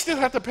 We still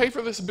have to pay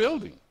for this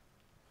building.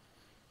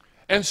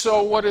 And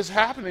so what is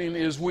happening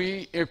is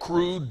we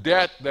accrued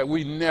debt that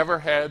we never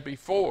had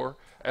before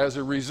as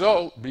a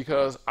result,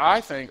 because I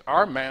think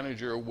our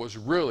manager was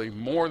really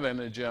more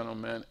than a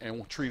gentleman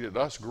and treated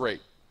us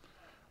great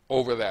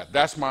over that.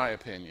 That's my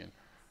opinion.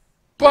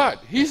 But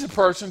he's a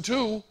person,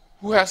 too,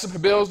 who has some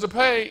bills to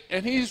pay,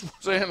 and he's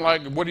saying,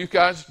 like, what are you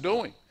guys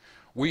doing?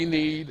 We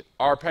need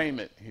our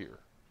payment here.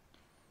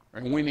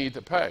 And we need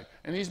to pay.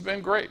 And he's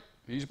been great.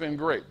 He's been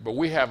great. But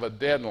we have a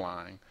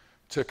deadline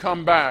to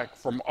come back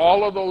from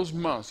all of those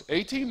months.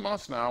 18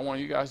 months now, I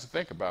want you guys to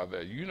think about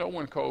that. You know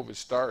when COVID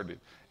started.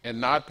 and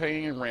not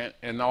paying rent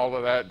and all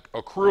of that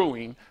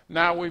accruing.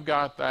 Now we've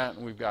got that,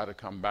 and we've got to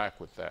come back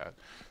with that.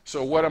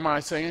 So what am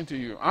I saying to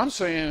you? I'm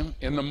saying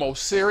in the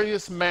most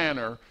serious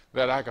manner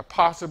that I could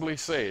possibly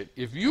say it.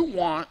 If you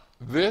want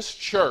this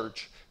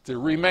church to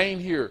remain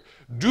here,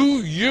 do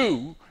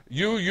you,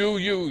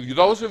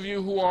 those of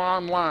you who are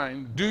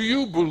online, do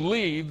you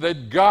believe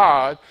that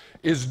God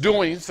is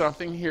doing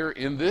something here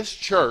in this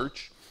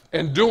church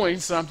and doing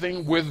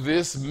something with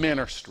this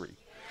ministry?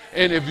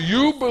 And if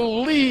you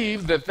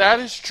believe that that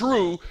is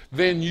true,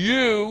 then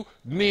you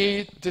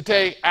need to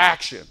take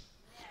action.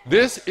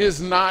 This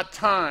is not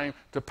time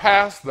to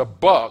pass the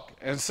buck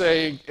and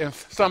say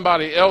if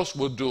somebody else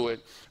will do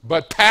it,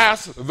 but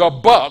pass the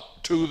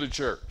buck to the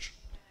church.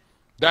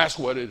 That's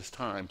what it is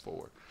time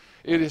for.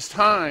 It is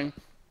time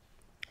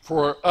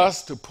for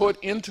us to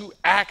put into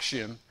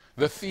action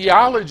the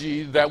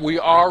theology that we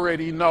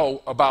already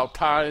know about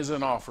tithes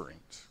and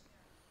offerings,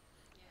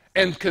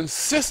 and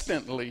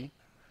consistently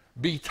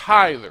be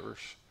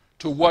tithers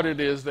to what it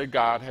is that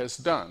God has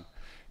done.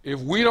 If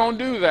we don't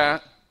do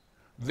that,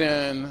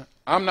 then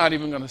I'm not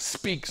even going to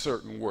speak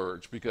certain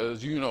words,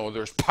 because you know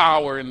there's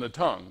power in the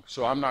tongue,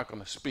 so I'm not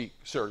going to speak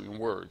certain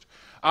words.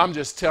 I'm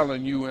just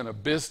telling you in a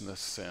business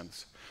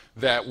sense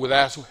that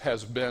that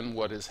has been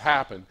what has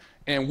happened,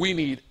 and we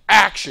need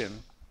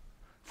action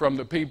from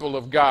the people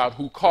of God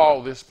who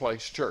call this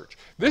place church.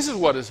 This is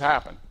what has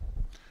happened,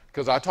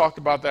 because I talked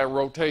about that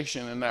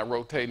rotation and that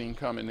rotating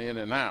coming in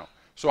and out.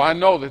 So I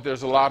know that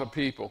there's a lot of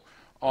people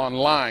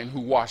online who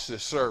watch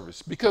this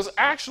service, because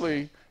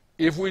actually,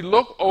 if we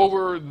look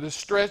over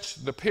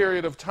the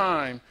period of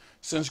time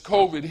since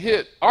COVID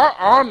hit, our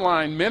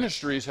online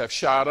ministries have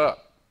shot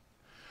up.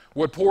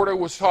 What Porter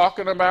was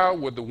talking about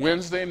with the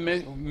Wednesday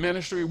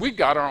ministry, we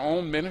got our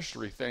own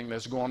ministry thing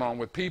that's going on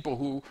with people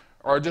who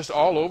are just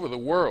all over the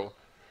world.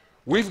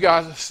 We've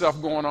got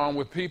stuff going on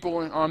with people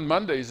on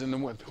Mondays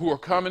who are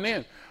coming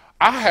in.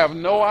 I have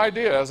no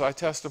idea, as I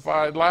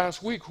testified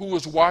last week, who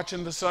was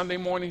watching the Sunday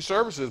morning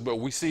services, but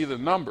we see the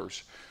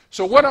numbers.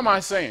 So what am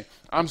I saying?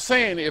 I'm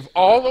saying if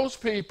all those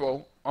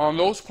people on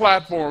those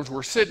platforms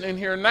were sitting in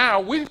here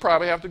now, we'd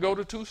probably have to go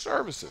to 2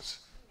 services.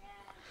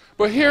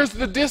 But here's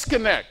the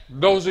disconnect,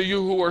 those of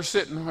you who are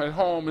sitting at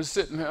home and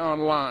sitting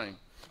online.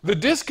 The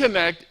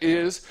disconnect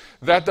is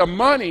that the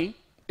money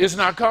is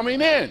not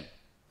coming in.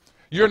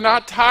 You're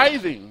not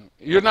tithing.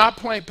 You're not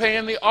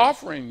paying the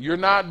offering. You're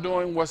not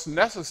doing what's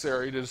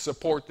necessary to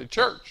support the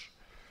church.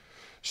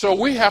 So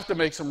we have to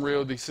make some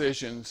real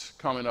decisions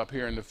coming up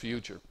here in the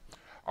future.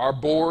 Our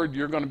board,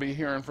 you're going to be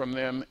hearing from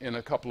them in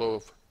a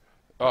couple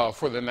of,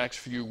 for the next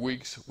few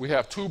weeks. We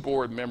have 2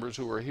 board members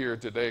who are here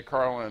today,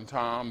 Carl and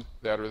Tom,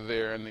 that are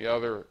there, and the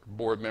other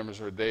board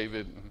members are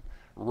David and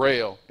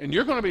Rail. And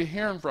you're going to be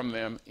hearing from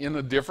them in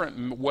a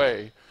different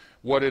way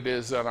what it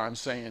is that I'm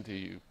saying to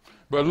you.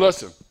 But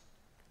listen,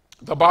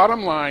 the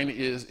bottom line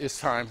is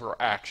it's time for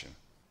action.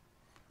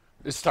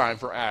 It's time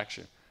for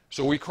action.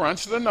 So we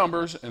crunch the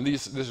numbers, and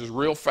this is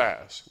real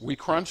fast. We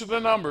crunch the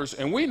numbers,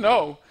 and we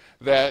know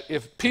that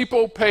if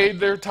people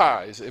paid their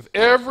tithes, if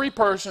every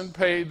person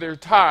paid their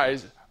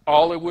tithes,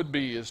 all it would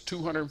be is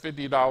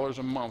 $250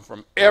 a month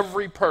from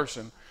every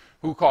person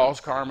who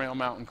calls Carmel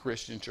Mountain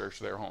Christian Church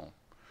their home.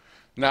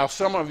 Now,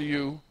 some of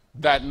you,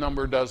 that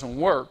number doesn't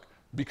work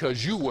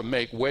because you would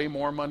make way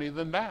more money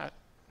than that.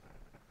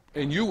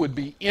 And you would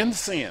be in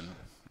sin,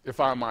 if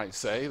I might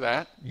say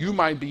that. You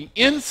might be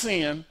in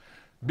sin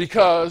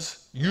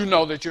because you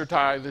know that your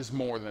tithe is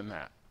more than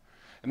that.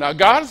 Now,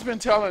 God has been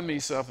telling me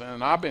something,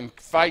 and I've been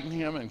fighting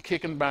him and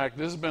kicking back.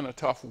 This has been a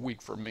tough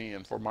week for me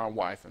and for my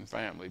wife and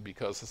family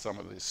because of some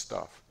of this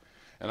stuff.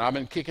 And I've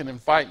been kicking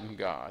and fighting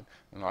God.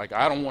 And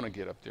I don't want to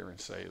get up there and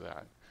say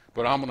that,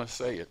 but I'm going to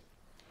say it.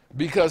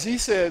 Because he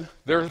said,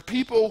 there are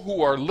people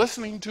who are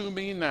listening to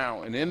me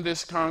now and in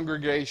this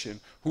congregation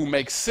who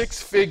make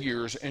 6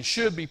 figures and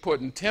should be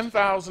putting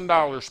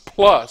 $10,000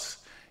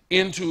 plus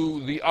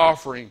into the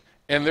offering,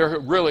 and they're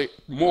really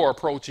more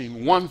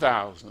approaching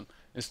 1,000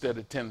 instead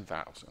of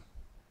 10,000.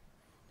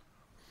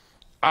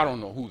 I don't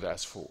know who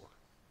that's for.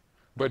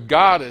 But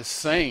God is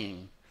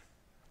saying,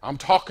 I'm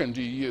talking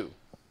to you.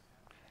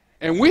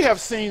 And we have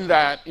seen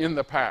that in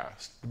the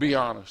past, to be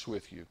honest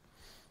with you.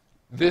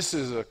 This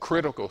is a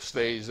critical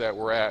stage that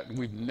we're at, and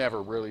we've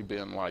never really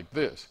been like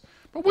this.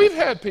 But we've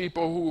had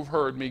people who've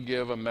heard me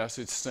give a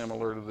message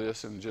similar to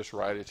this and just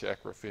write a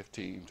check for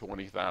 $15,000,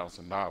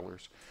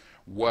 $20,000,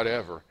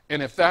 whatever.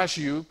 And if that's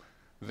you,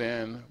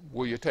 then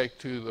will you take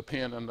to the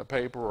pen and the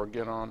paper or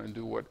get on and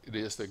do what it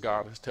is that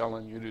God is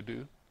telling you to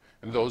do?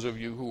 And those of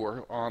you who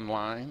are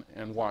online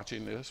and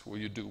watching this, will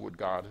you do what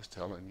God is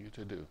telling you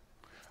to do?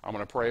 I'm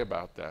going to pray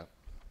about that.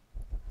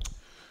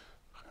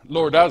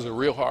 Lord, that was a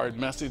real hard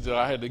message that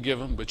I had to give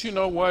them. But you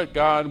know what,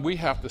 God? We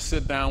have to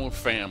sit down with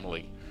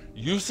family.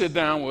 You sit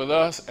down with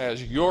us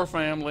as your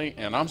family,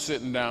 and I'm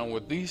sitting down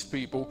with these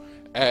people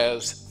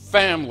as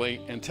family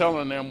and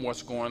telling them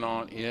what's going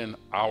on in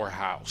our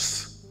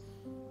house.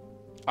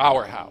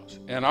 Our house.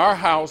 And our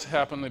house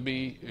happened to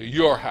be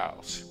your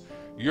house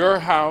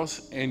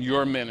and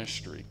your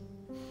ministry.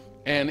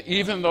 And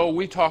even though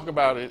we talk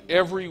about it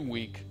every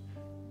week,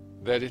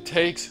 that it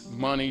takes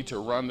money to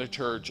run the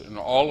church and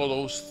all of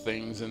those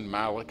things in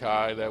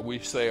Malachi that we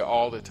say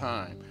all the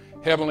time.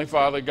 Heavenly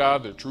Father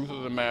God, the truth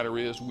of the matter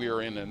is we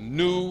are in a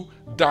new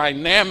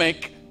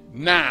dynamic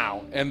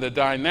now. And the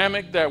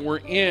dynamic that we're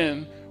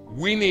in,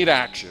 we need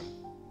action.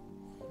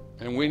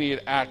 And we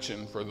need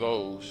action for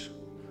those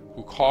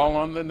who call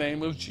on the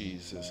name of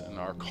Jesus and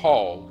are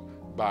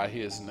called by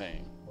his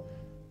name.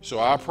 So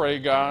I pray,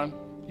 God,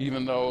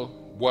 even though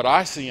what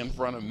I see in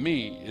front of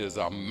me is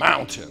a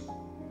mountain,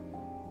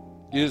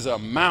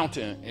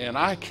 and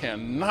I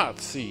cannot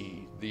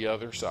see the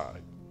other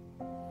side.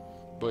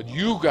 But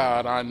you,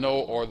 God, I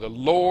know, are the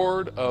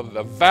Lord of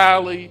the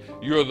valley.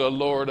 You're the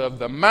Lord of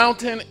the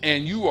mountain,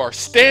 and you are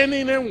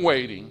standing and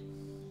waiting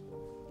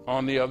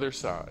on the other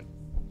side.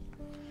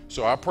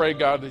 So I pray,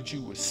 God, that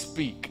you would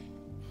speak,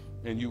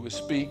 and you would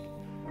speak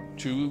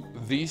to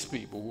these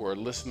people who are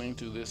listening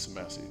to this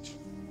message,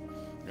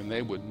 and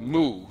they would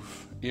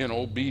move in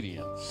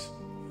obedience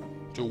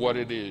to what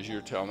it is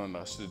you're telling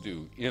us to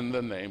do. In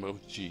the name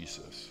of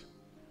Jesus.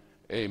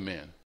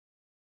 Amen.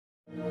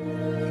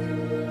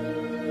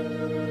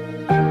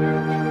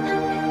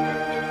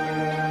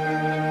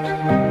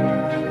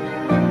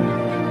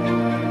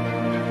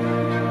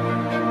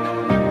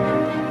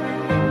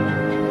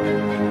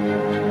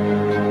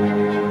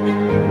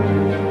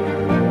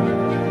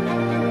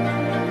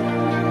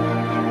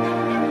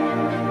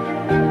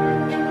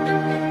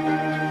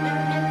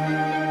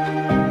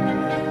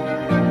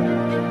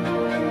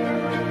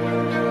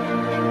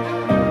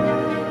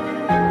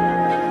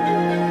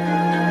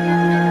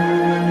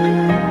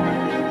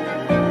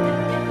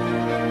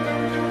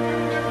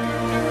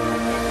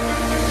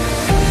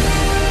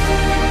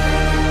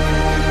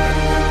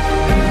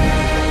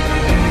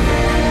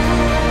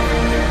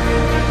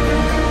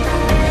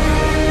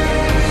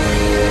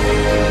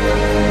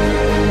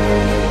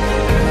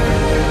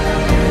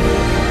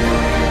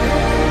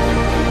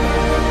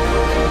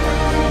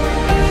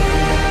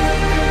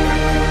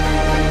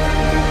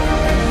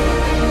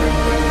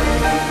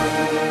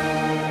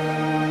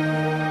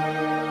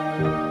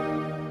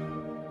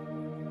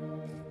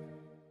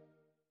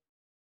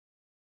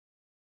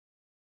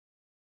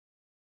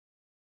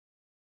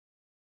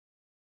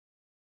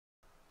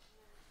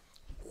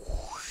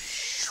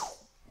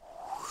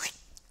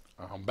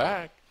 I'm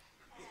back.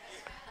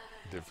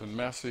 Different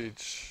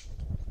message,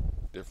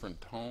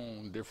 different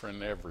tone,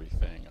 different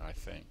everything, I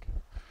think.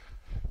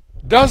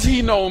 Does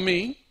he know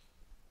me?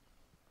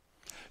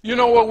 You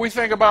know what we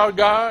think about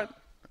God?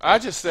 I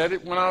just said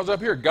it when I was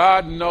up here.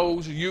 God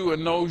knows you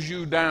and knows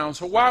you down.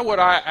 So why would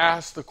I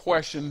ask the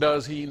question,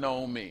 does he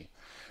know me?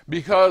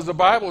 Because the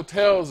Bible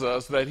tells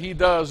us that he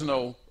does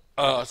know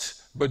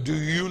us, but do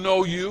you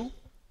know you?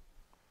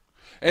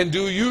 And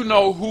do you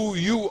know who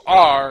you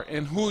are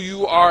and who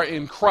you are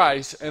in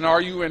Christ? And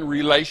are you in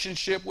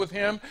relationship with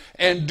him?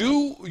 And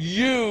do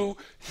you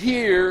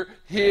hear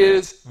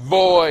his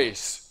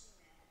voice?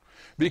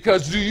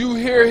 Because do you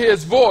hear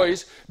his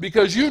voice?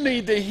 Because you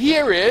need to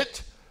hear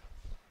it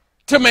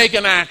to make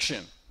an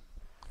action.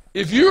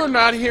 If you're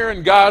not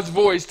hearing God's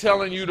voice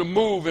telling you to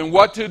move and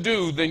what to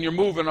do, then you're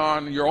moving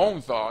on your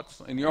own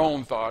thoughts and your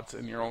own thoughts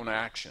and your own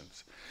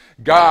actions.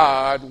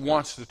 God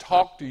wants to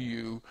talk to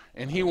you,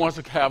 and he wants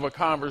to have a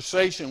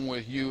conversation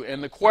with you.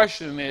 And the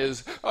question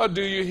is,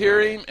 do you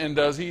hear him, and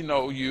does he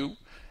know you,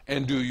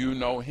 and do you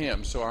know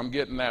him? So I'm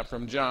getting that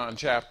from John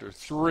chapter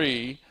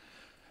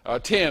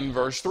 10,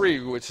 verse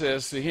 3, which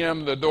says, to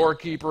him the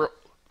doorkeeper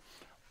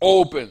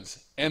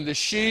opens, and the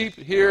sheep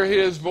hear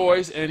his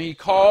voice, and he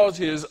calls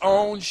his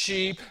own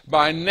sheep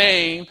by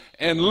name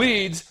and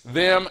leads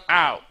them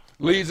out.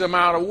 Leads them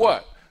out of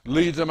what?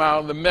 Leads them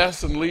out of the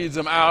mess and leads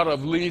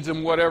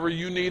them whatever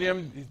you need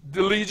him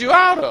to lead you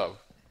out of.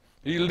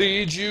 He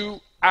leads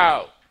you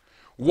out.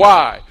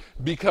 Why?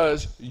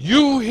 Because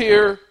you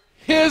hear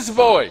his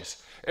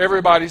voice.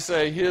 Everybody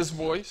say his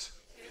voice.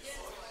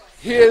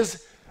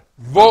 His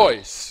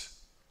voice.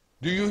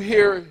 Do you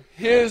hear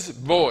his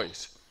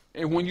voice?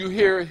 And when you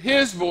hear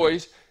his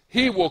voice,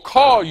 he will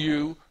call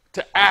you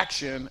to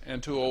action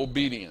and to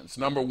obedience.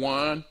 Number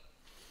one,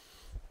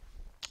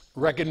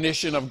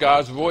 recognition of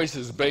God's voice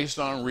is based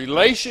on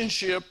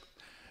relationship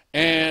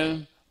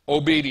and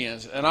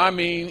obedience. And I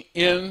mean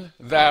in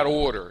that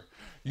order.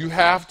 You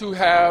have to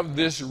have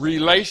this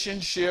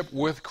relationship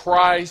with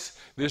Christ.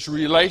 This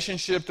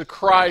relationship to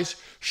Christ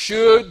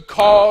should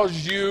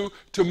cause you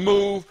to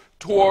move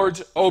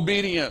towards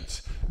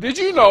obedience. Did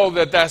you know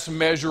that that's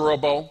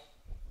measurable?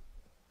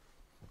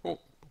 Oh,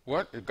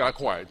 what? It got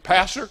quiet.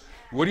 Pastor,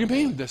 what do you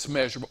mean that's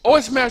measurable? Oh,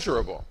 it's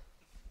measurable.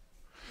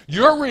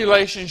 Your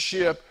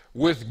relationship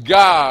with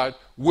God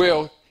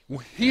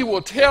he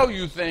will tell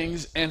you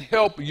things and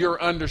help your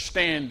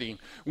understanding.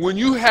 When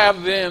you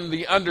have then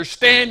the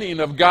understanding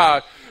of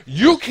God,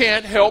 you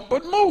can't help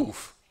but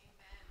move.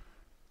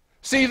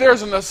 See,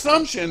 there's an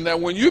assumption that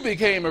when you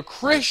became a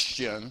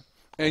Christian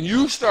and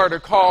you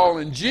started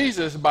calling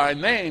Jesus by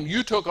name,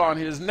 you took on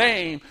his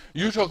name,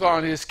 you took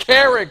on his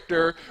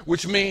character,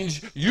 which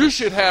means you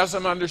should have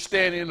some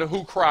understanding of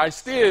who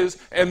Christ is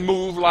and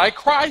move like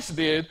Christ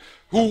did,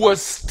 who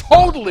was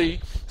totally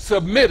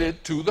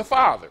submitted to the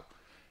Father.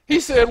 He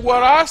said,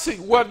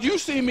 what you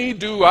see me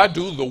do, I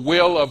do the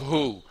will of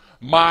who?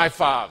 My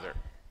Father.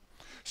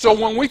 So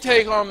when we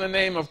take on the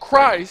name of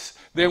Christ,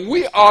 then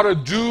we ought to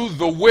do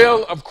the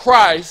will of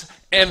Christ,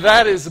 and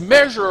that is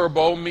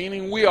measurable,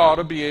 meaning we ought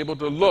to be able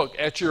to look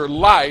at your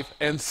life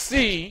and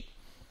see,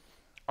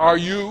 are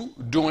you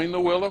doing the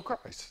will of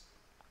Christ?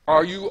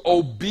 Are you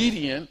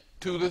obedient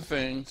to the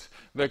things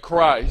that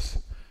Christ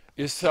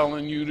is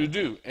telling you to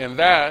do? And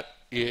that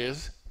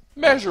is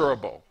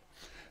measurable.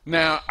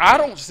 Now, I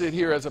don't sit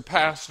here as a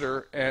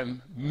pastor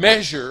and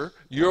measure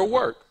your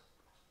work.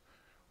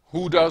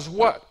 Who does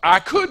what?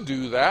 I could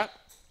do that.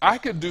 I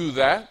could do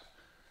that.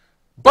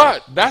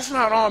 But that's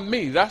not on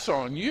me. That's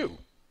on you.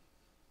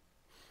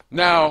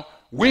 Now,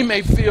 we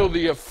may feel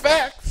the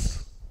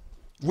effects.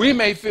 We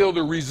may feel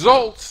the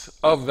results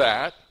of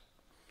that.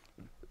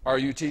 Are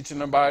you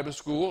teaching a Bible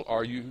school?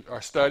 Are you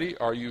study?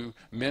 Are you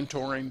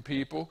mentoring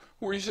people?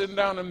 Who are you sitting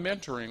down and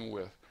mentoring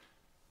with?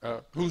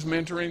 Who's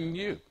mentoring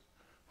you?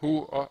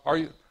 Who are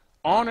you?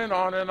 On and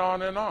on and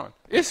on and on.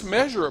 It's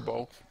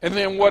measurable. And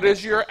then what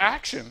is your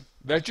action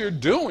that you're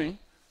doing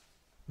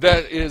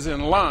that is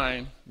in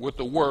line with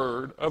the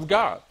Word of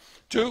God?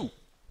 2,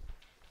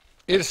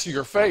 it's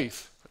your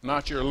faith,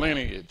 not your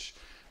lineage,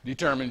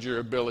 determines your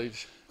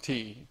ability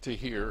to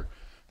hear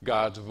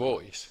God's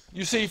voice.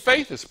 You see,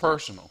 faith is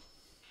personal.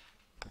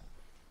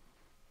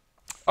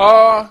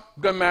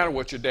 Doesn't matter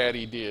what your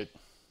daddy did,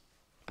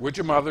 what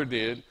your mother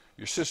did,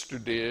 your sister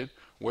did,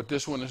 what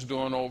this one is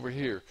doing over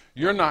here.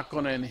 You're not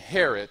going to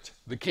inherit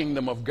the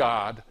kingdom of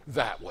God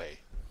that way.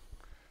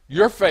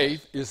 Your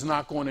faith is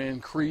not going to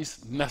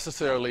increase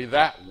necessarily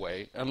that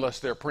way unless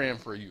they're praying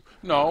for you.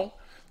 No,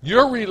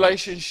 your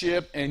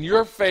relationship and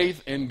your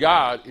faith in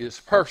God is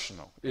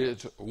personal.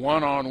 It's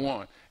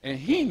one-on-one. And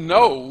he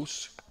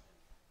knows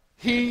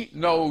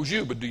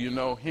you, but do you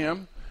know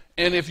him?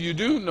 And if you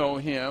do know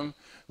him,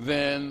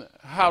 then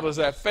how does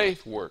that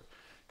faith work?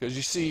 Because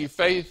you see,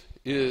 faith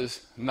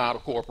is not a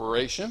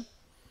corporation.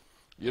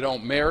 You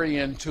don't marry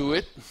into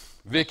it.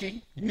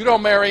 Vicky, you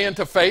don't marry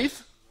into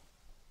faith.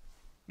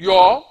 You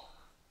all.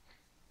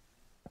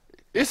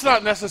 It's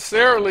not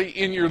necessarily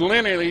in your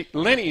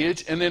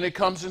lineage and then it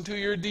comes into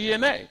your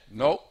DNA.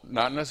 No,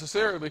 not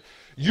necessarily.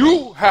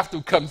 You have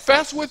to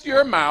confess with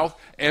your mouth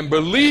and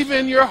believe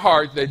in your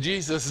heart that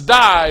Jesus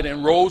died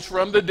and rose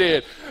from the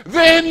dead.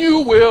 Then you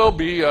will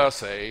be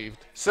saved.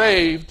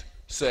 Saved.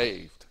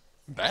 Saved.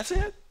 That's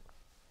it.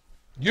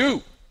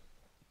 You.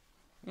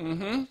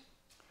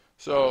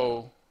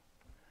 So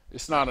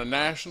it's not a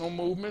national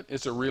movement,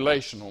 it's a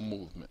relational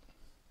movement.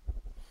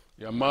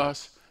 You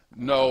must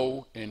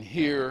know and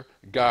hear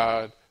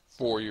God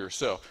for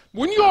yourself.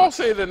 Wouldn't you all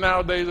say that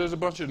nowadays there's a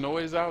bunch of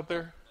noise out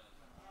there?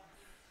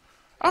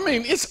 I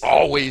mean, it's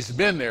always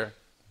been there,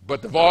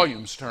 but the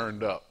volume's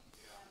turned up.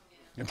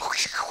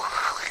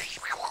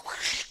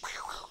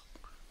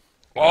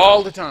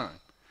 All the time.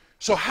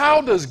 So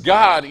how does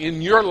God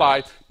in your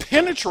life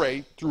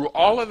penetrate through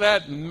all of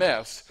that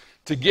mess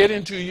to get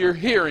into your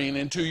hearing,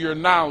 into your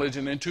knowledge,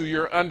 and into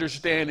your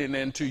understanding,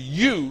 and to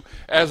you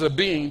as a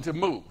being to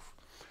move?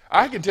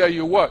 I can tell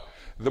you what,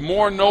 the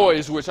more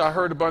noise, which I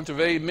heard a bunch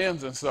of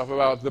amens and stuff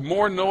about, the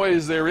more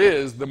noise there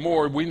is, the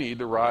more we need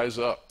to rise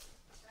up.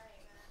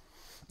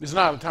 It's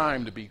not a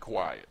time to be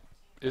quiet.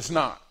 It's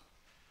not.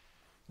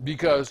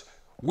 Because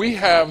we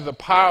have the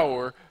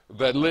power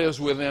that lives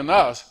within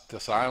us to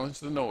silence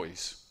the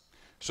noise,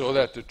 so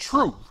that the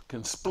truth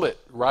can split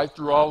right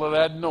through all of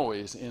that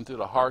noise into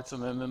the hearts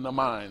and in the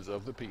minds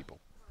of the people.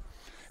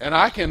 And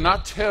I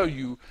cannot tell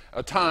you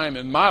a time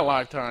in my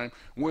lifetime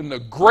when the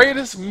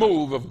greatest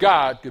move of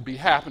God could be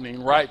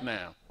happening right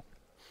now.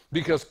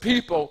 Because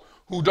people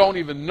who don't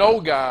even know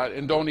God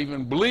and don't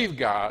even believe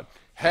God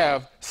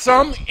have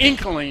some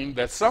inkling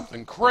that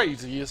something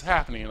crazy is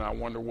happening, and I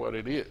wonder what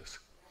it is.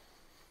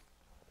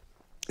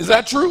 Is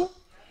that true?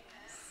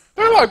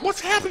 They're like,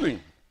 what's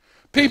happening?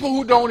 People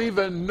who don't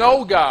even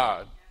know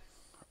God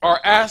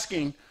are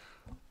asking.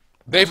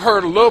 They've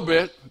heard a little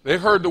bit.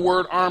 They've heard the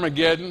word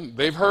Armageddon.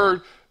 They've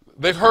heard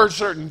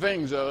certain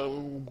things.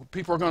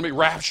 People are going to be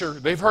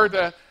raptured. They've heard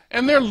that.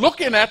 And they're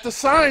looking at the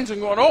signs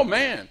and going, oh,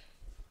 man,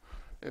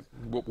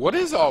 what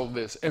is all of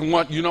this? And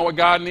you know what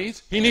God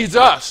needs? He needs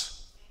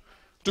us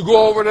to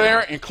go over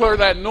there and clear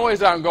that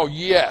noise out and go,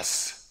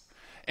 yes.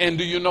 And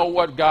do you know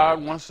what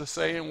God wants to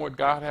say and what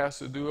God has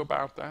to do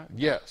about that?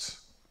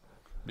 Yes,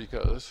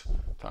 because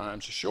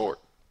times are short.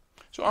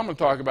 So I'm going to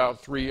talk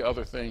about 3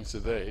 other things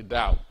today: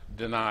 doubt,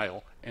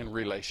 denial, and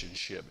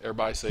relationship.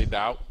 Everybody say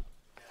doubt,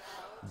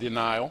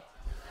 denial,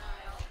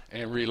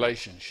 and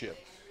relationship.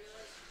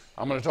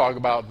 I'm going to talk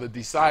about the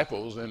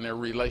disciples and their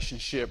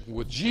relationship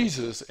with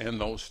Jesus and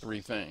those three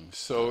things.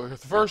 So the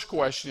first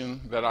question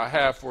that I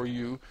have for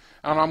you,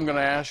 and I'm going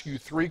to ask you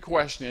three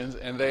questions,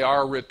 and they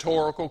are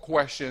rhetorical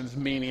questions,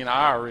 meaning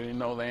I already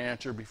know the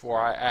answer before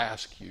I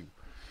ask you.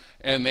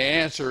 And the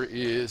answer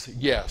is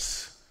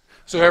yes.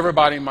 So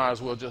everybody might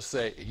as well just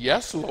say,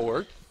 yes,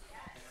 Lord.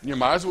 You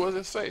might as well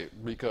just say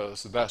it,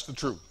 because that's the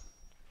truth.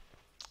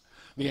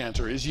 The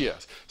answer is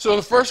yes. So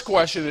the first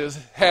question is,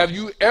 have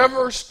you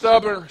ever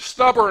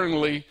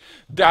stubbornly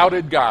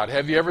doubted God?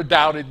 Have you ever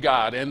doubted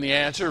God? And the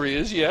answer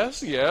is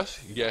yes,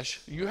 yes,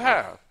 yes, you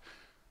have.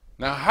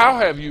 Now, how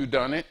have you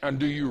done it? And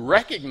do you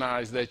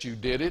recognize that you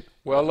did it?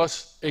 Well,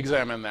 let's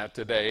examine that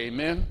today.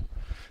 Amen.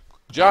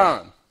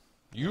 John,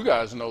 you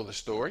guys know the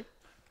story.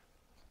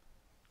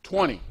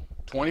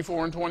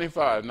 24 and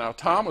 25. Now,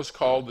 Thomas,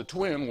 called the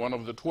twin, one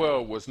of the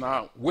 12, was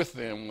not with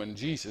them when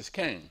Jesus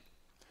came.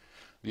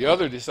 The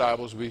other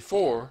disciples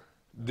therefore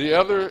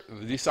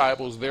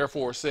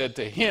said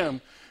to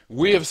him,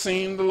 we have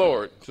seen the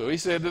Lord. So he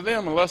said to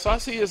them, unless I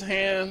see his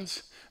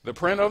hands, the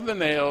print of the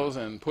nails,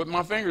 and put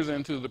my fingers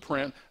into the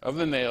print of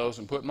the nails,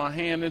 and put my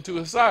hand into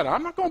his side,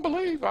 I'm not going to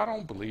believe. I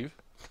don't believe.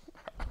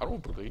 I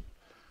don't believe.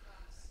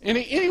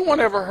 Anyone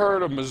ever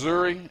heard of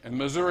Missouri? And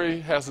Missouri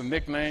has a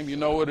nickname. You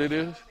know what it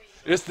is?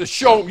 It's the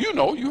show. You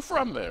know, you're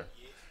from there.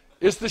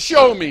 It's the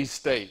show me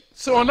state.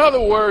 So in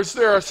other words,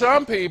 there are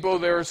some people,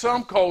 there are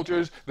some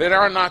cultures that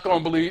are not going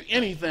to believe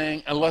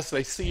anything unless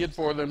they see it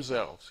for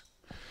themselves.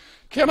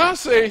 Can I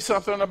say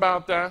something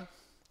about that?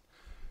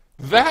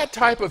 That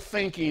type of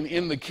thinking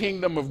in the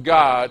kingdom of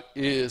God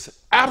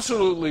is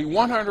absolutely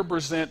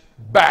 100%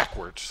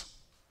 backwards.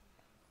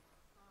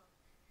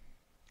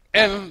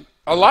 And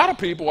a lot of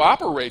people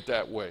operate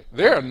that way.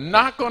 They're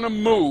not going to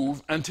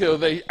move until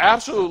they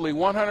absolutely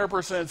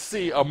 100%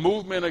 see a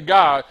movement of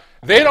God.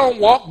 They don't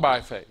walk by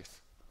faith.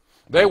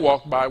 They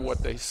walk by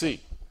what they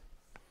see.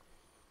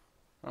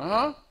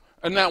 And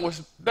that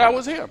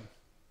was him.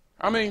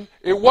 I mean,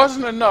 it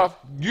wasn't enough.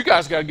 You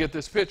guys got to get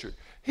this picture.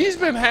 He's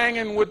been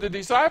hanging with the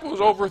disciples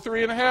over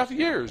 3.5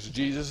 years.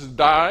 Jesus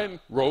died,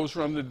 rose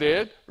from the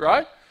dead,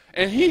 right?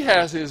 And he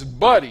has his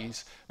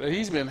buddies that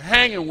he's been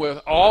hanging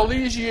with all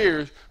these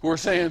years who are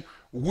saying,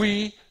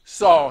 we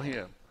saw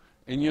him.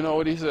 And you know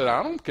what he said?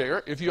 I don't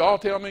care if you all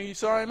tell me you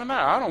saw him or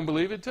not. I don't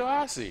believe it till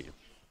I see him.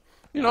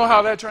 You know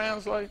how that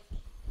translates?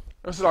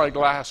 It's like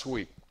last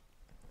week.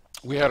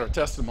 We had our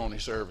testimony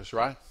service,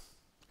 right?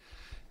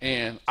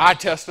 And I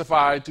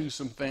testified to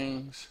some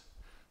things.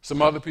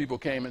 Some other people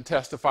came and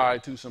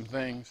testified to some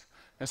things.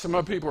 And some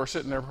other people are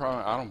sitting there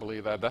crying, I don't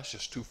believe that. That's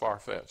just too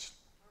far-fetched.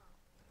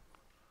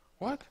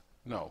 What?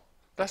 No.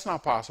 That's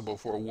not possible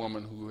for a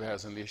woman who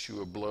has an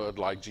issue of blood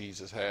like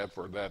Jesus had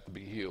for that to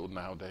be healed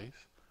nowadays.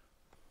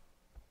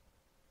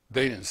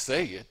 They didn't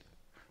say it,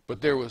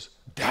 but there was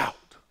doubt,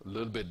 a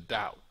little bit of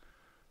doubt.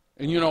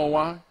 And you know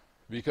why?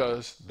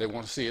 Because they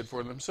want to see it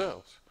for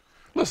themselves.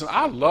 Listen,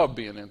 I love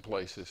being in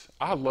places.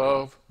 I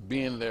love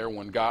being there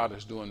when God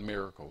is doing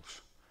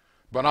miracles.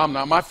 But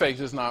my faith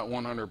is not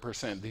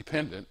 100%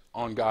 dependent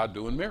on God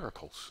doing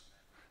miracles.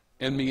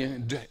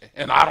 And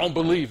I don't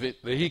believe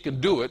it, that he can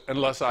do it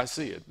unless I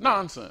see it.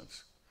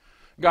 Nonsense.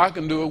 God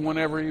can do it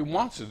whenever he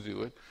wants to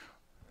do it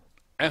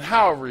and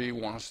however he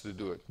wants to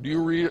do it. Do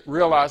you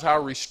realize how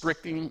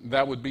restricting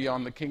that would be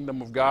on the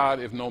kingdom of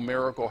God if no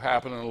miracle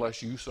happened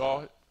unless you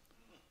saw it?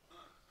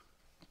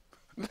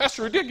 That's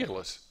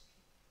ridiculous.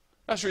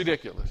 That's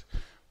ridiculous.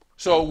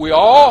 So we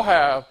all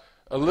have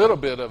a little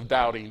bit of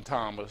doubting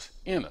Thomas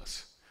in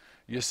us,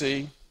 you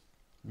see,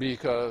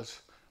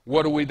 because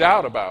what do we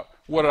doubt about?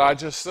 What did I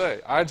just say?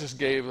 I just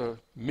gave a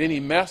mini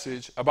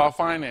message about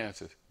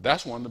finances.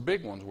 That's one of the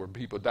big ones where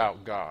people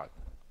doubt God.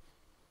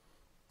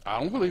 I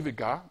don't believe it,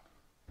 God.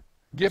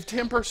 Give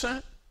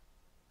 10%.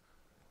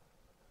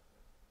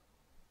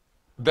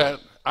 That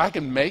I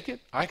can make it.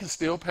 I can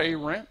still pay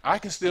rent. I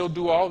can still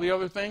do all the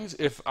other things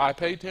if I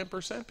pay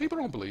 10%. People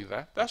don't believe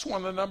that. That's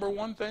one of the number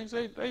one things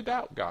they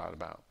doubt God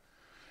about.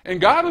 And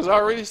God has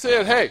already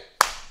said, hey,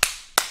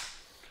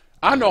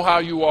 I know how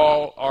you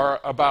all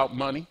are about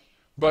money,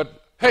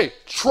 but hey,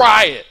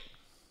 try it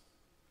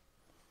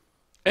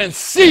and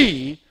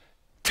see,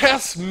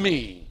 test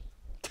me,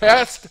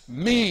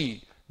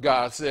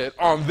 God said,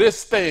 on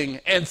this thing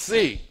and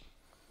see.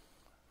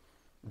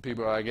 And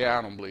people are like, yeah,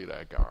 I don't believe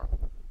that, God.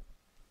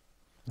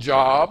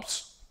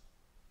 Jobs.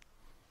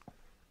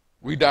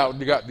 We doubt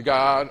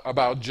God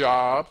about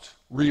jobs,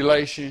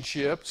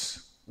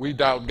 relationships. We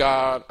doubt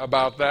God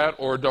about that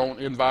or don't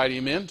invite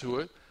him into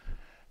it.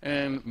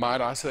 And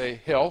might I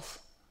say health.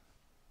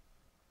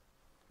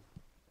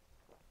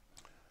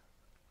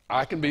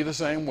 I can be the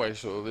same way,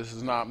 so this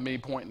is not me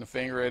pointing the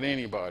finger at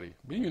anybody.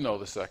 But you know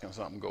the second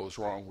something goes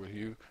wrong with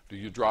you, do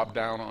you drop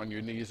down on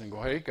your knees and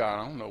go, hey, God,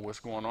 I don't know what's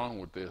going on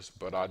with this,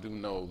 but I do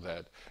know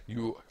that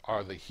you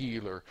are the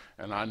healer,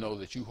 and I know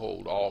that you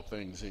hold all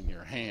things in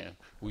your hand.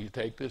 Will you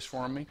take this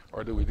for me?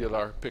 Or do we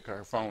pick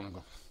our phone and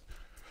go,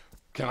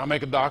 can I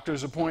make a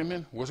doctor's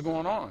appointment? What's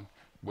going on?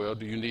 Well,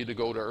 do you need to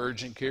go to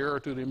urgent care or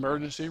to the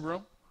emergency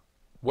room?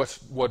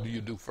 What do you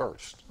do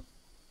first?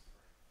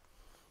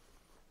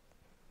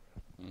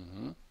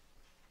 Mm-hmm.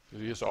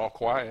 It's all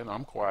quiet.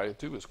 I'm quiet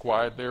too. It's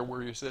quiet there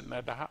where you're sitting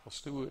at the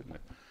house too, isn't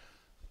it?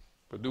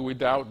 But do we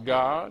doubt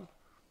God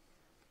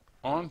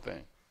on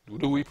things?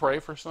 Do we pray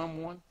for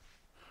someone?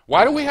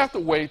 Why do we have to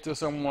wait till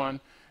someone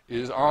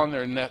is on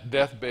their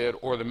deathbed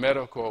or the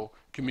medical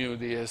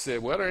community has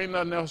said, well, there ain't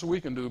nothing else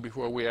we can do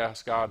before we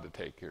ask God to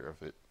take care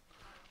of it?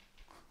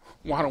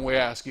 Why don't we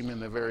ask him in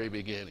the very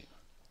beginning?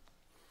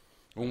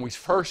 When we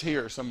first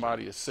hear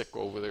somebody is sick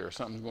over there or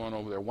something's going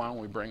over there, why don't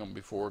we bring them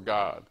before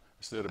God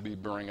instead of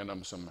bringing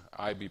them some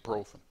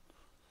ibuprofen?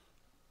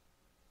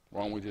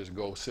 Why don't we just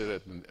go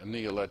sit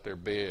kneel at their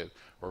bed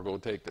or go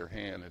take their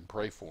hand and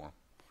pray for them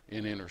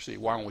and intercede?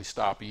 Why don't we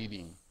stop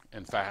eating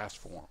and fast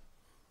for them?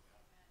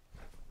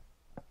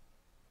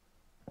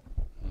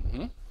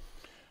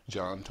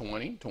 John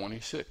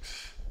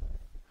 20:26.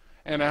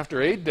 And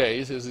after 8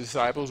 days, his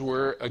disciples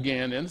were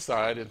again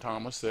inside, and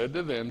Thomas said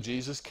to them,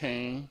 Jesus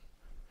came,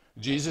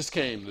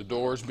 the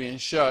doors being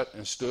shut,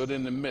 and stood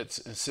in the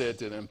midst and said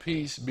to them,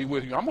 peace be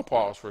with you. I'm going to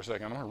pause for a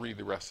second. I'm going to read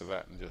the rest of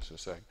that in just a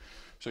second.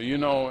 So you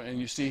know, and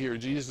you see here,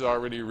 Jesus is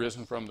already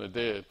risen from the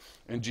dead,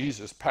 and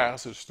Jesus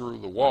passes through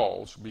the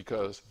walls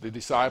because the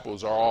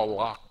disciples are all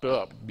locked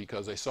up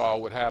because they saw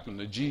what happened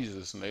to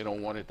Jesus, and they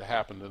don't want it to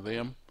happen to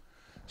them.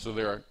 So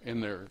they're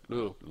in their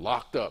little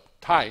locked up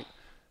tight,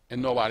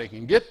 and nobody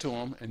can get to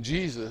them, and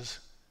Jesus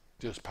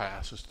just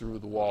passes through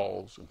the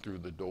walls and through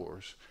the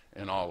doors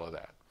and all of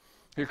that.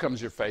 Here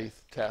comes your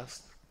faith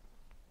test.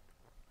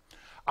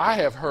 I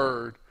have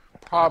heard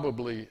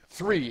probably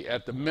 3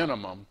 at the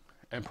minimum,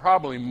 and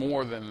probably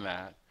more than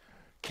that,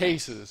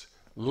 cases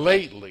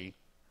lately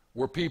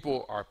where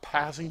people are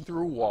passing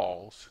through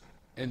walls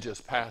and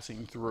just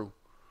passing through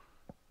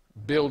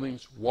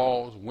buildings,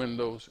 walls,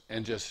 windows,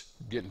 and just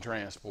getting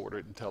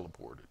transported and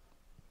teleported.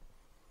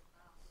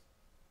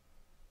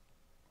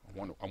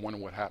 I wonder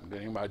what happened.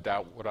 Did anybody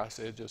doubt what I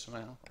said just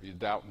now? Are you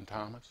doubting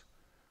Thomas?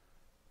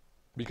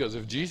 Because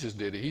if Jesus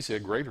did it, he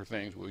said, greater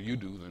things will you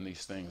do than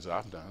these things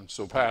I've done.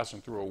 So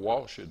passing through a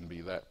wall shouldn't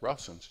be that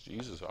rough since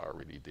Jesus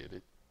already did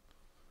it.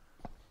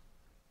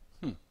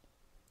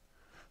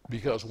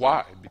 Because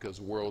why? Because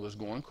the world is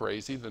going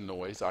crazy. The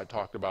noise I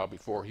talked about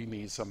before, he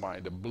needs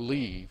somebody to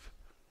believe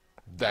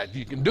that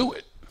you can do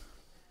it.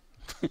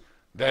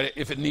 That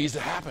if it needs to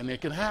happen, it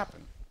can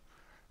happen.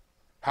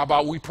 How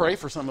about we pray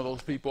for some of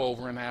those people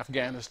over in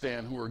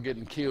Afghanistan who are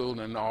getting killed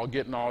and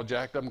getting all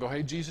jacked up and go,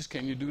 hey, Jesus,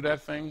 can you do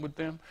that thing with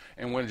them?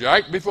 And when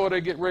right before they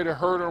get ready to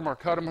hurt them or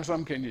cut them or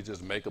something, can you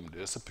just make them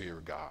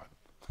disappear, God?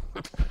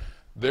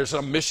 There's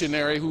some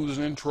missionary who's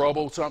in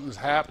trouble, something's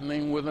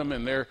happening with them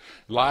and their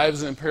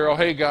lives in peril.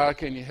 Hey, God,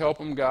 can you help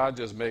them? God,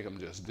 just make them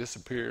just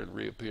disappear and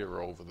reappear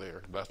over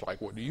there. That's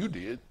like what you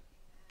did.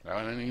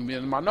 That ain't even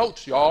in my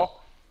notes,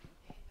 y'all.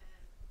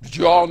 But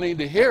you all need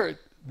to hear it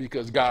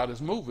because God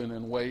is moving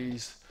in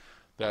ways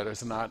that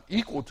is not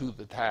equal to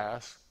the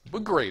task,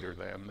 but greater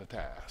than the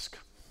task.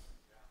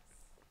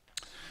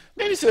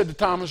 Then he said to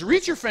Thomas,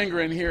 reach your finger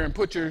in here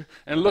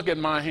and look at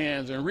my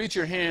hands, and reach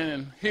your hand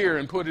in here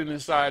and put it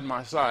inside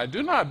my side.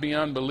 Do not be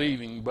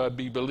unbelieving, but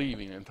be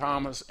believing. And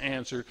Thomas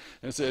answered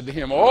and said to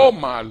him, oh,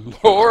 my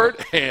Lord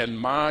and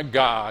my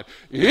God,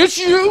 it's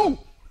you.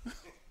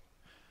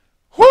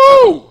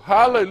 Whoo!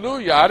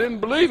 Hallelujah. I didn't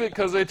believe it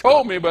because they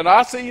told me, but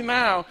I see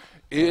now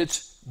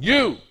it's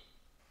you.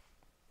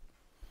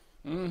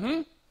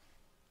 You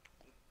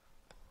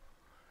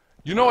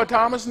know what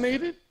Thomas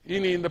needed? He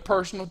needed the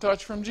personal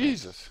touch from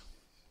Jesus.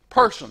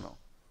 Personal.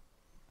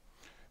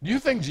 Do you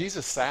think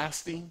Jesus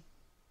sassed him?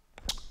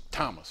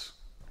 Thomas,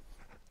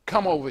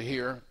 come over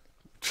here.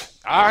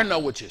 I know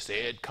what you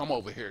said. Come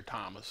over here,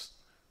 Thomas.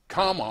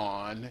 Come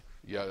on,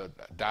 you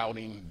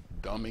doubting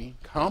dummy.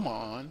 Come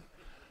on.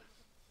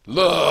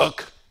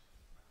 Look.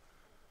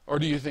 Or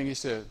do you think he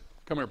said,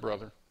 come here,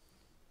 brother.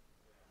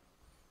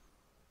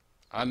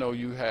 I know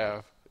you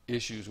have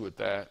issues with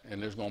that,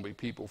 and there's going to be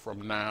people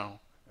from now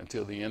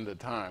until the end of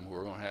time who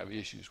are going to have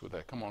issues with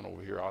that. Come on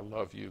over here. I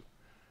love you.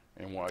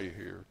 And while you're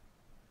here,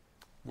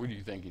 what do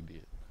you think he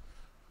did?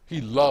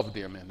 He loved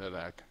him into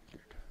that.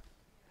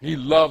 He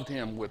loved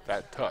him with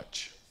that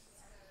touch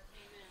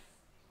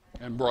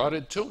and brought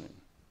it to him.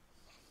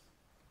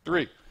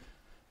 3,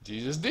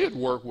 Jesus did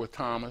work with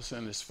Thomas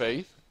and his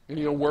faith, and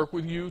he'll work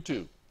with you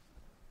too.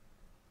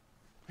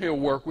 He'll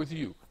work with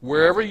you.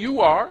 Wherever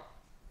you are,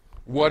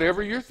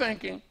 whatever you're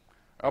thinking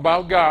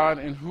about God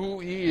and who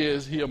he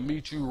is, he'll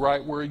meet you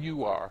right where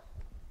you are.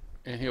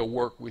 And he'll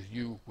work with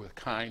you with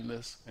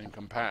kindness and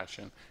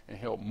compassion and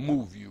help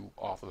move you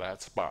off of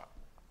that spot.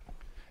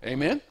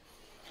 Amen?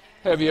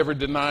 Have you ever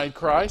denied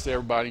Christ?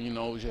 Everybody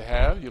knows you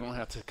have. You don't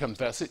have to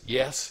confess it.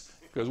 Yes,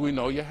 because we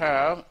know you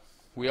have.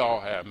 We all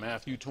have.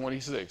 Matthew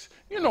 26.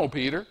 You know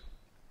Peter.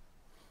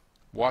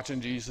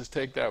 Watching Jesus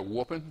take that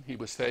whooping he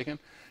was taking.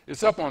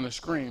 It's up on the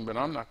screen, but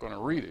I'm not going to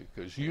read it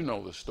because you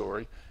know the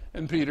story.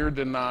 And Peter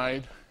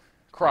denied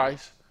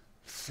Christ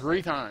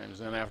 3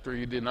 times, and after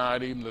he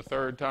denied him the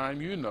 3rd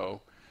time, you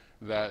know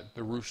that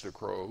the rooster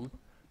crowed.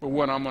 But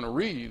what I'm going to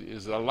read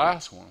is the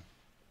last one.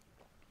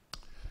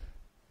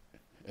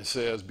 It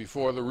says,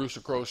 before the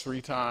rooster crows 3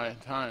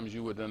 times,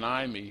 you would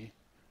deny me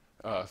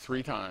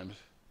 3 times.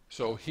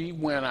 So he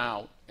went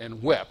out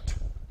and wept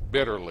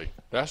bitterly.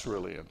 That's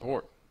really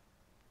important,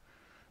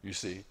 you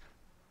see.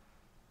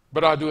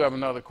 But I do have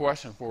another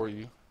question for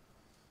you.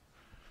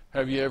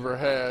 Have you ever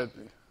had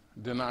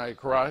denied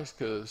Christ?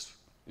 Because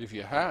if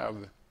you have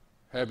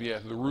you,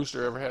 the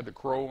rooster ever had to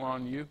crow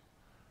on you?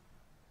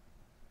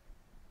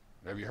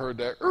 Have you heard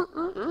that?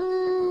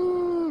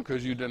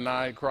 Because you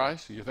denied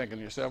Christ? You're thinking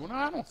to yourself, well, no,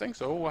 I don't think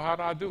so. Well, how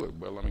did I do it?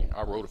 Well,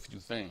 I wrote a few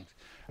things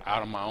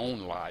out of my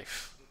own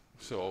life.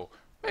 So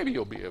maybe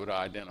you'll be able to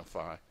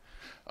identify.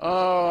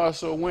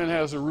 So when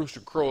has the rooster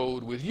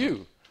crowed with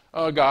you?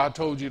 God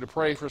told you to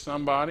pray for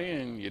somebody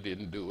and you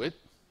didn't do it.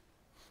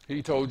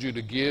 He told you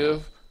to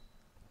give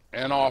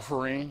an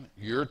offering,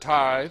 your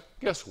tithe.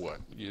 Guess what?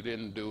 You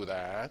didn't do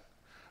that.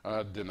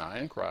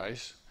 Denying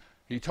Christ.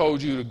 He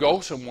told you to go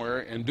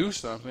somewhere and do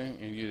something,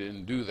 and you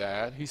didn't do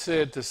that. He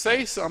said to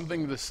say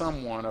something to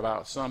someone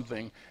about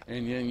something,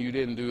 and then you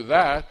didn't do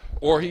that.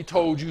 Or he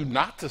told you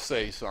not to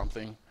say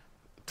something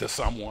to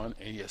someone,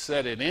 and you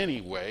said it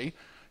anyway,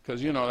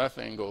 because, that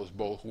thing goes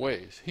both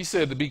ways. He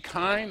said to be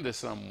kind to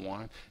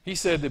someone. He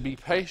said to be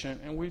patient,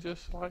 and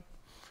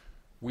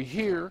we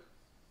hear.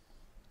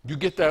 You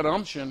get that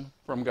unction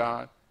from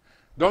God.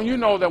 Don't you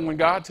know that when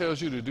God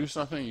tells you to do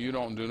something, you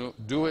don't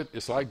do it,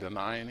 it's like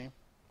denying him?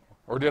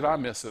 Or did I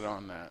miss it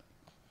on that?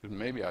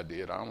 Maybe I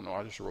did. I don't know.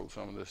 I just wrote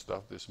some of this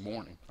stuff this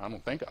morning. I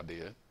don't think I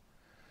did.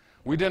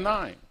 We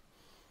deny him.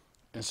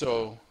 And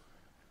so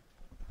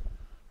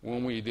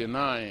when we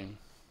deny him,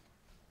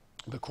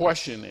 the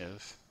question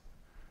is,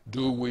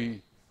 do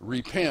we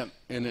repent?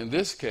 And in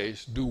this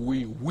case, do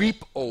we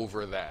weep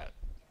over that?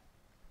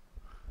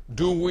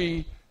 Do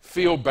we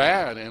feel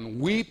bad and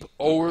weep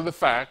over the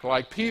fact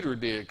like Peter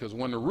did? Because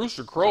when the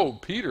rooster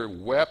crowed, Peter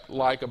wept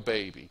like a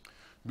baby.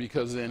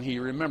 Because then he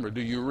remembered.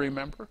 Do you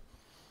remember?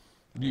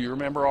 Do you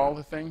remember all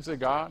the things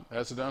that God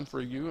has done for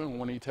you, and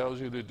when he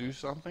tells you to do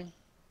something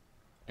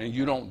and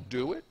you don't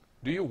do it?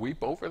 Do you weep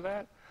over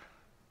that?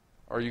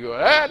 Or you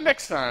go,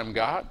 next time,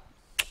 God.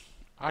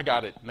 I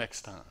got it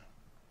next time.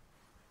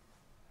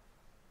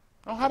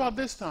 Oh, how about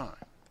this time?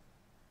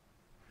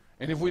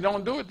 And if we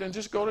don't do it, then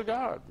just go to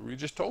God. We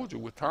just told you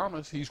with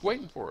Thomas, he's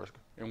waiting for us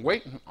and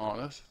waiting on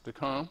us to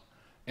come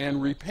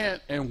and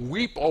repent and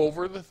weep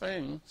over the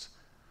things.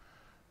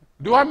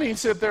 Do I mean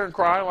sit there and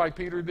cry like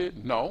Peter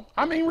did? No.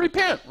 I mean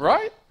repent,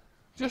 right?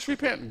 Just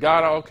repent.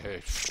 God,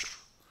 okay.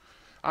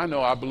 I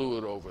know I blew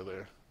it over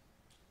there.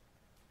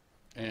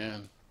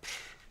 And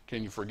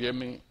can you forgive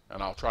me?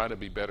 And I'll try to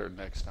be better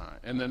next time.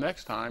 And the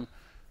next time,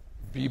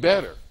 be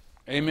better.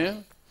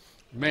 Amen?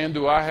 Man,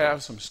 do I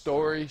have some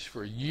stories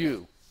for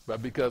you.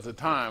 But because of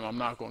time, I'm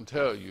not going to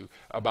tell you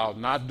about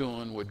not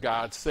doing what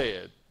God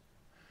said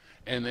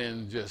and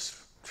then just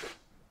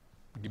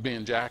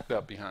being jacked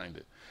up behind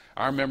it.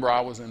 I remember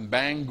I was in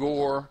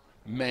Bangor,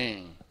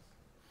 Maine,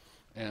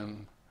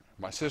 and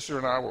my sister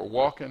and I were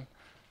walking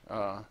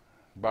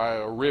by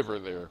a river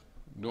there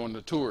doing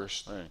the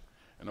tourist thing,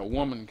 and a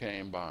woman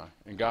came by,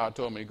 and God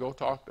told me, go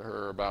talk to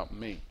her about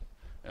me.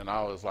 And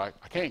I was like,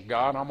 I can't,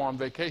 God, I'm on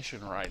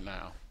vacation right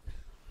now.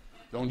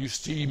 Don't you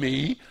see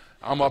me?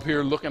 I'm up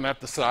here looking at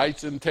the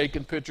sights and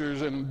taking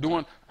pictures and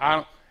doing,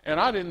 and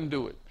I didn't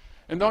do it.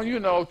 And don't you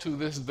know, to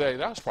this day,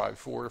 that was probably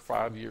 4 or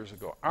 5 years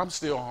ago, I'm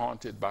still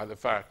haunted by the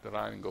fact that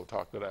I didn't go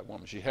talk to that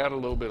woman. She had a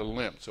little bit of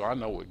limp, so I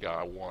know what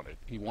God wanted.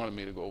 He wanted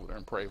me to go over there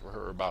and pray for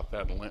her about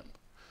that limp.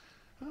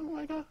 And I'm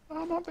like,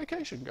 I'm on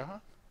vacation, God.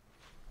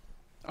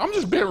 I'm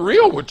just being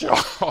real with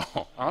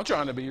y'all. I'm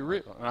trying to be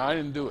real, and I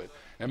didn't do it.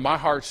 And my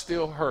heart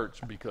still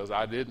hurts because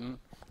I didn't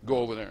go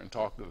over there and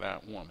talk to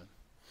that woman.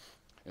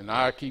 And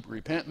I keep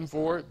repenting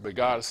for it, but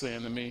God is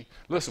saying to me,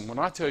 listen, when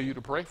I tell you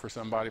to pray for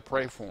somebody,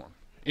 pray for them.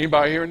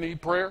 Anybody here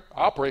need prayer?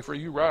 I'll pray for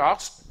you, right? I'll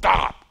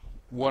stop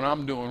what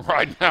I'm doing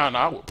right now, and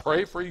I will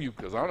pray for you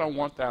because I don't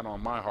want that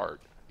on my heart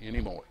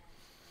anymore.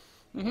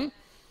 Do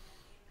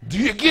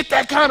you get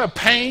that kind of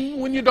pain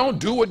when you don't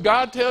do what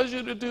God tells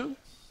you to do?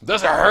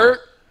 Does it hurt?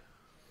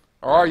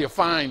 Or are you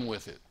fine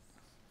with it?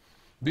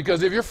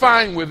 Because if you're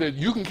fine with it,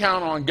 you can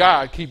count on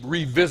God keep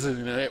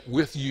revisiting it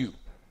with you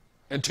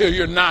until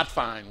you're not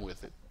fine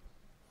with it.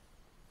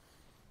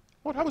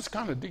 Well, that was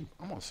kind of deep.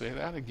 I'm going to say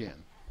that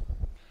again.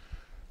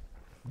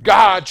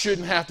 God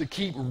shouldn't have to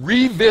keep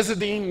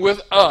revisiting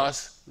with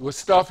us with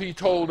stuff he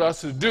told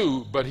us to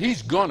do, but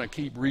he's going to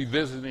keep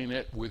revisiting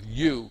it with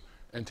you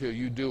until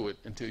you do it,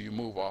 until you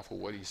move off of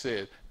what he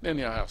said. Then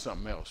he'll have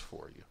something else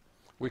for you.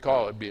 We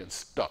call it being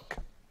stuck.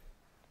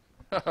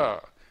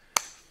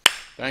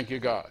 Thank you,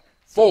 God.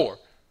 4,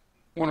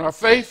 when our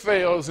faith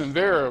fails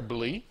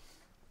invariably,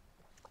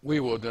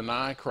 we will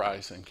deny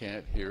Christ and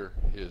can't hear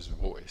his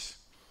voice.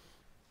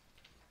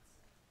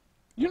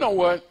 You know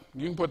what?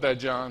 You can put that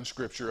John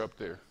scripture up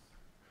there.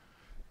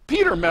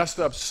 Peter messed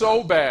up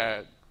so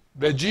bad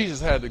that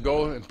Jesus had to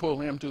go and pull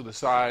him to the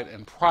side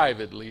and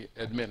privately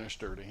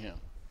administer to him.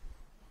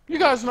 You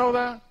guys know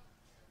that?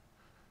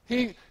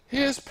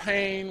 His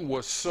pain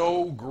was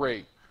so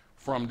great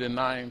from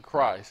denying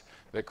Christ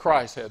that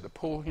Christ had to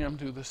pull him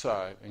to the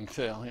side and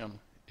tell him,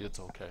 it's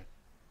okay.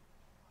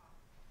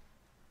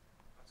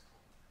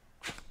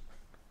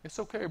 It's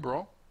okay,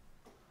 bro.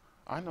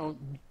 I know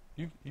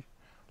you.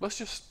 Let's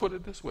just put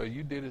it this way.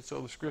 You did it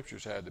so the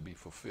scriptures had to be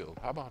fulfilled.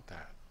 How about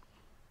that?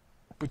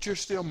 But you're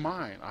still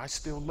mine. I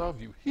still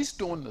love you. He's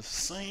doing the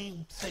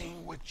same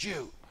thing with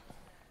you.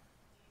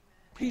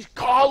 He's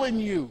calling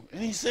you.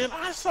 And he said,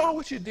 I saw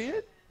what you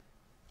did.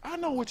 I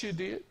know what you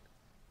did.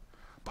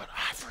 But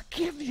I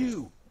forgive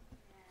you.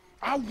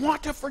 I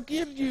want to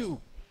forgive you.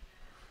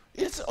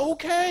 It's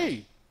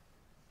okay.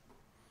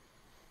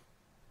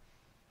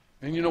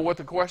 And you know what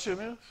the question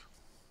is?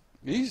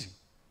 Easy.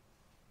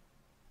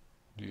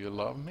 Do you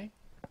love me?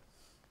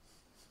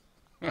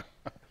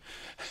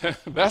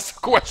 That's the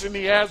question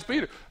he asked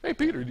Peter. Hey,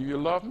 Peter, do you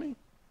love me?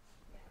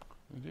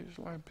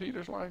 And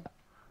Peter's like,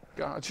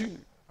 God,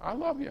 I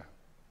love you.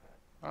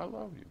 I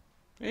love you.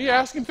 And he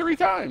asked him 3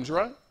 times,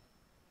 right?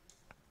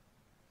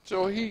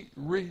 So he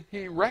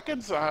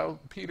reconciled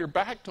Peter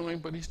back to him,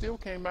 but he still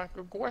came back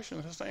with a question.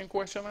 It's the same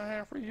question I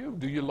have for you.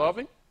 Do you love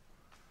him?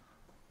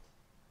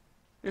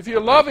 If you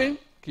love him,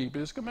 keep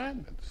his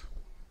commandments.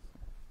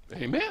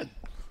 Amen.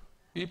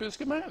 Keep his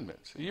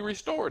commandments. He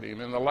restored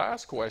him. And the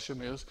last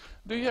question is,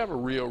 do you have a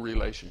real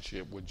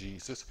relationship with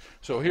Jesus?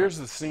 So here's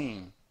the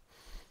scene.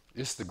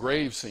 It's the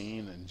grave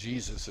scene, and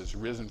Jesus has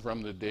risen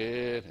from the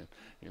dead, and,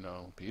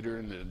 Peter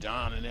and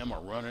John and them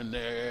are running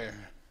there.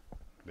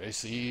 They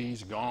see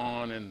he's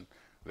gone, and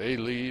they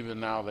leave,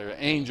 and now their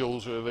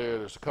angels are there.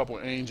 There's a couple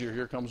of angels.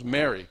 Here comes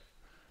Mary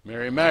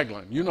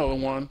Magdalene. You know, the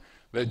one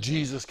that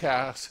Jesus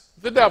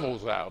cast the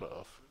devils out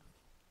of.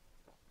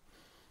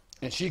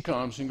 And she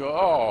comes and goes,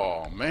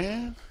 oh,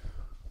 man,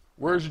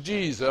 where's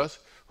Jesus?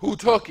 Who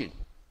took him?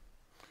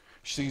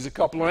 She sees a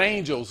couple of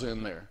angels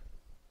in there.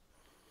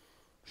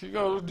 She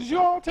goes, did you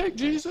all take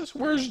Jesus?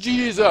 Where's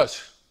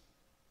Jesus?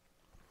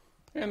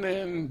 And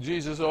then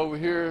Jesus over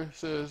here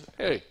says,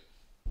 hey.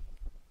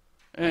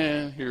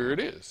 And here it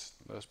is.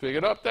 Let's pick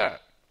it up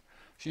that.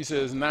 She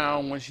says,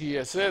 now when she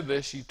had said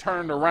this, she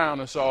turned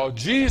around and saw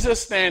Jesus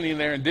standing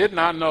there and did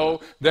not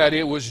know that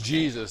it was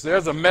Jesus.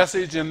 There's a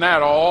message in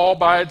that all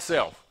by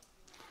itself.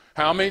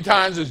 How many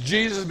times has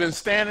Jesus been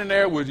standing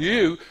there with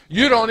you?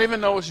 You don't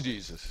even know it's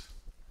Jesus.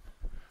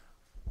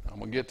 I'm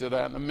going to get to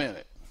that in a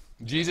minute.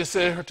 Jesus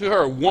said to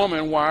her,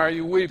 woman, why are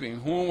you weeping?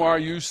 Whom are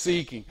you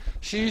seeking?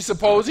 She,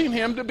 supposing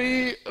him to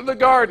be the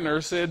gardener,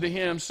 said to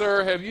him,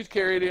 sir, have you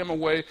carried him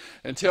away?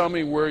 And tell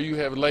me where you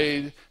have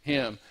laid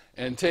him,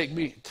 and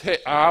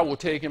I will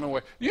take him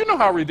away. You know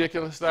how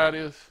ridiculous that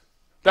is?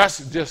 That's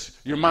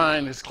just, your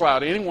mind is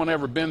clouded. Anyone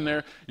ever been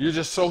there? You're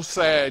just so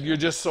sad. You're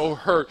just so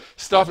hurt.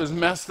 Stuff is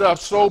messed up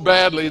so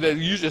badly that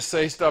you just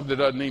say stuff that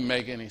doesn't even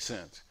make any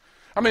sense.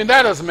 I mean,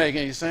 that doesn't make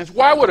any sense.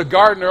 Why would a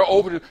gardener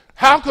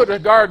how could a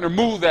gardener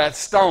move that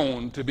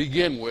stone to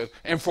begin with?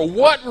 And for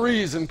what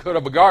reason could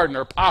a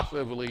gardener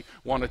possibly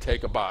want to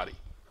take a body?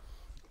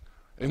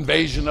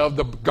 Invasion of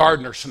the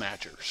gardener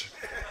snatchers.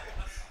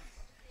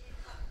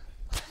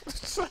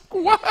 It's like,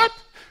 what?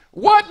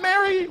 What,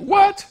 Mary?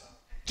 What?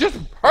 Just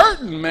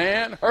hurting,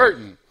 man.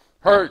 Hurting.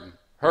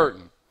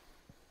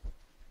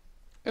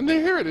 And then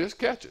here it is.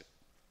 Catch it.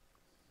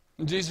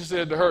 And Jesus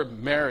said to her,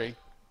 Mary.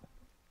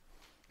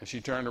 And she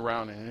turned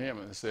around to him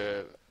and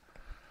said,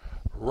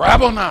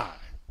 Rabboni.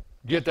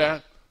 Get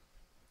that?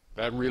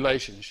 That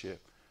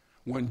relationship.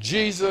 When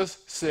Jesus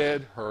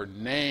said her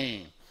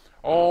name.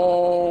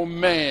 Oh,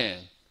 man.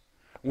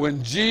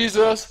 When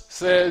Jesus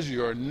says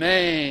your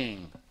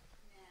name.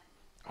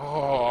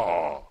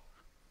 Oh.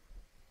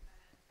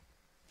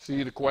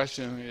 See, the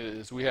question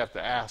is, we have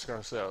to ask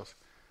ourselves,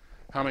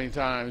 how many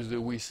times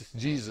do we see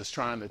Jesus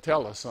trying to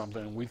tell us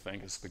something and we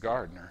think it's the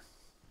gardener?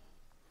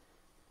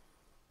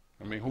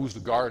 I mean, who's the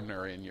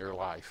gardener in your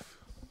life?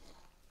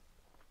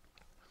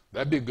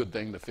 That'd be a good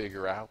thing to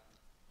figure out.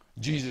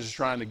 Jesus is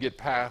trying to get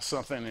past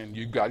something and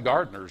you've got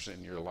gardeners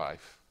in your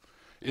life.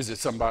 Is it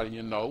somebody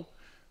you know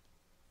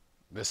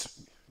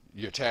that's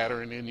you're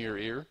chattering in your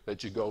ear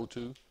that you go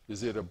to?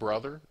 Is it a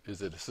brother?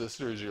 Is it a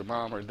sister? Is it your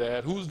mom or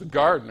dad? Who's the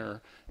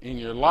gardener in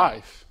your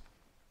life?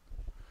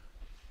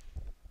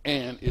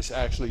 And it's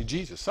actually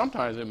Jesus.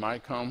 Sometimes it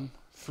might come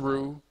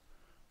through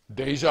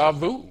deja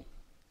vu.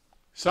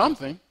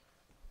 Something.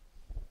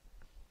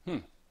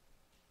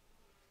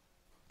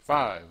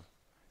 5,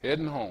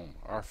 heading home.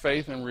 Our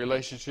faith and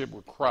relationship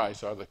with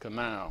Christ are the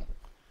canal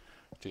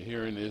to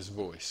hearing his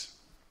voice.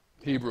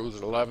 Hebrews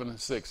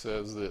 11:6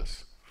 says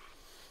this.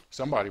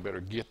 Somebody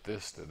better get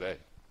this today.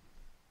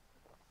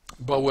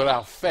 But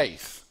without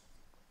faith,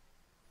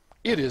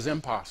 it is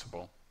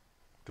impossible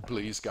to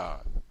please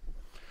God.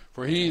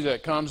 For he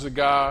that comes to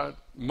God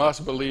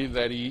must believe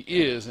that he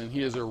is, and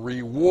he is a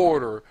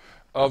rewarder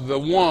of the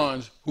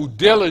ones who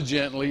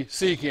diligently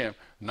seek him.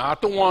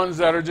 Not the ones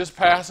that are just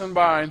passing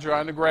by and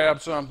trying to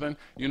grab something,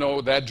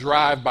 that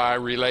drive-by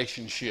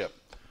relationship.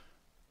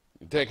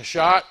 You take a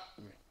shot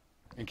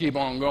and keep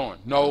on going.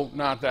 No,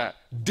 not that.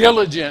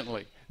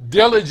 Diligently.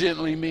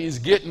 Diligently means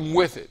getting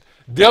with it.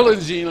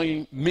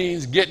 Diligently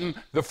means getting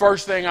the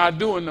first thing I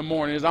do in the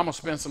morning is I'm going to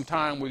spend some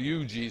time with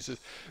you, Jesus.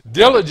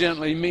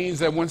 Diligently means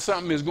that when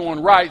something is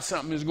going right,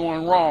 something is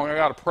going wrong, I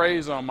got a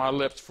praise on my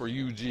lips for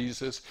you,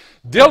 Jesus.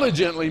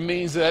 Diligently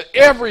means that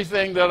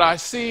everything that I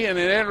see and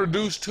am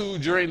introduced to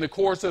during the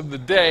course of the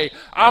day,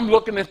 I'm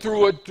looking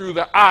through it through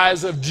the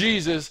eyes of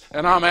Jesus,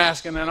 and I'm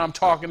asking and I'm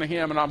talking to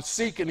him and I'm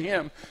seeking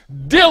him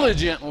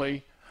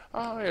diligently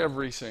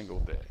every single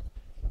day.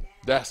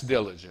 That's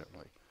diligently.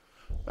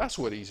 That's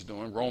what he's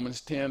doing. Romans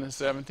 10 and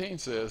 17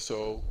 says,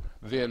 so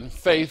then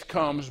faith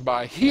comes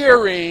by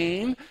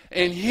hearing,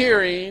 and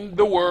hearing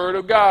the word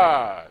of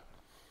God.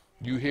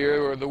 You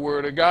hear the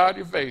word of God,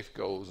 your faith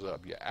goes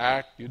up. You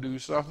act, you do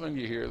something,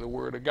 you hear the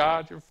word of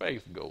God, your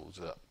faith goes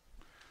up.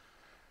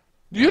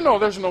 Do you know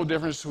there's no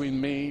difference between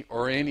me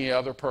or any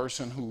other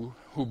person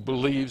who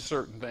believes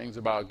certain things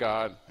about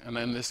God? And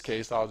in this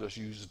case, I'll just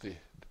use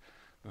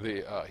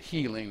the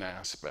healing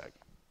aspect.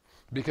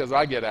 Because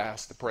I get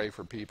asked to pray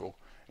for people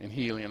in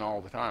healing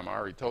all the time. I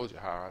already told you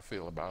how I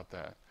feel about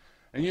that.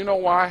 And you know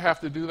why I have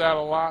to do that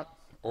a lot?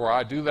 Or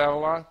I do that a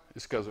lot?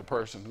 It's because the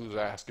person who's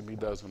asking me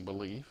doesn't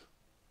believe.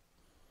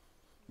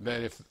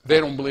 That if they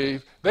don't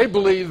believe, they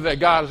believe that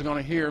God is going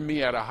to hear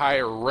me at a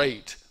higher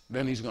rate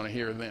than he's going to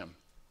hear them.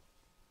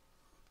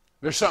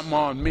 There's something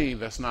on me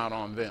that's not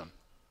on them.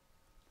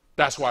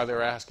 That's why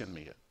they're asking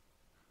me it.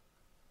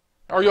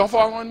 Are y'all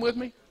following with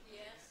me?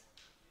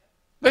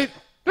 Yes.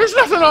 There's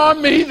nothing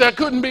on me that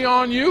couldn't be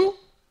on you.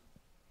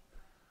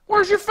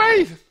 Where's your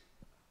faith?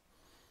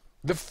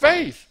 The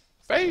faith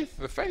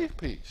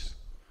piece.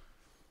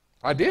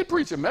 I did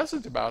preach a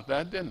message about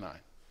that, didn't I?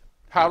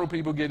 How do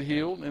people get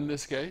healed in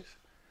this case?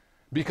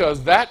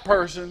 Because that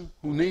person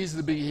who needs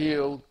to be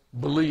healed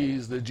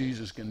believes that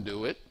Jesus can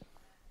do it.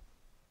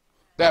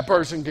 That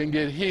person can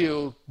get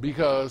healed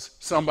because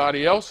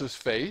somebody else's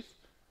faith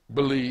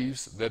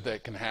believes that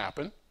that can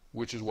happen,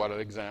 which is what an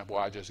example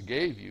I just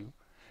gave you.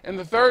 And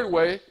the third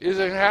way is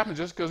it can happen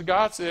just because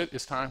God said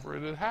it's time for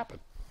it to happen.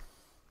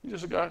 You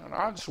just got,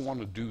 I just want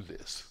to do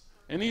this.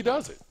 And he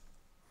does it.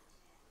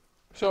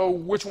 So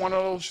which one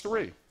of those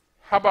three?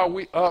 How about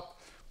we up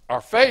our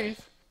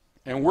faith,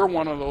 and we're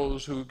one of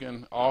those who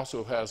can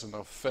also has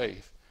enough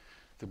faith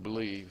to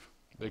believe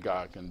that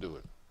God can do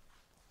it.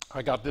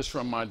 I got this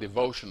from my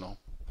devotional,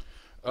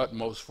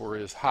 Utmost for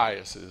His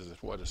Highest is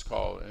what it's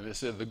called. And it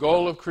said, the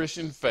goal of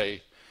Christian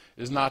faith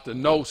is not to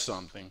know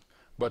something,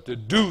 but to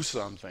do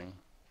something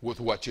with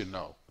what you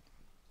know.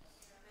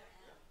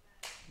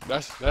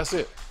 That's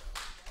it.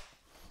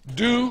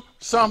 Do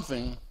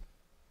something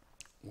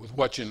with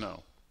what you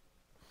know.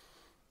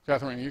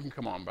 Catherine, you can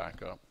come on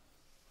back up.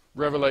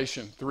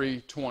 Revelation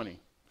 3:20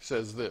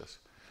 says this.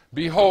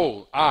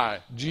 Behold, I,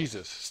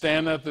 Jesus,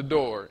 stand at the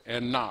door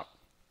and knock.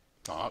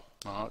 Knock,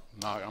 knock,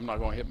 knock. I'm not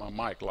going to hit my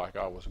mic like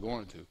I was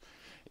going to.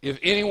 If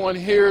anyone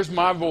hears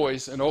my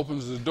voice and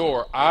opens the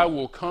door, I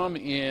will come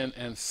in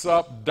and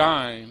sup,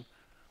 dine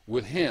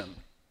with him,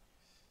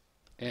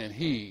 and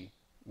he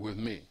with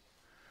me.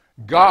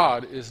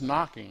 God is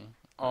knocking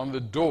on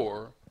the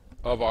door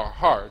of our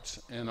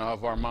hearts and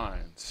of our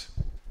minds.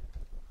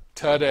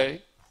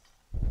 Today,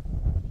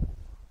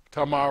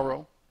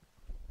 tomorrow,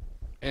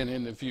 and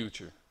in the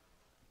future.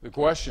 The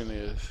question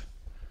is,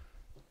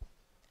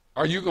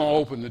 are you going to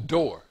open the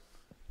door?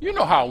 You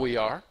know how we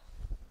are.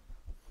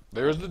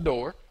 There's the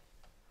door.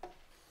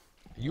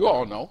 You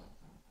all know.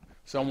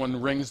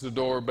 Someone rings the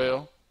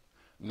doorbell,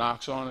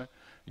 knocks on it.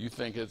 You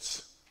think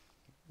it's,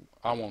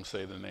 I won't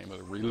say the name of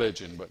the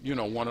religion, but you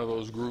know, one of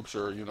those groups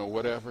or, you know,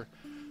 whatever.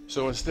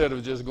 So instead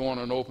of just going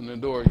and opening the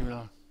door, you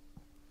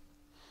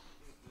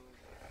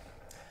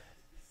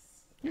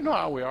know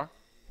how we are.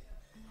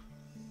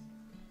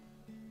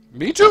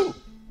 Me too.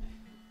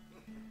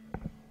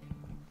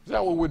 Is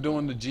that what we're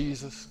doing to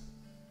Jesus?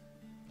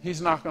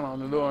 He's knocking on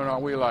the door, and are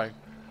we like,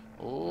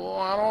 oh,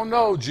 I don't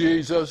know,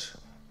 Jesus.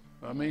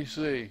 Let me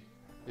see.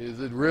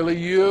 Is it really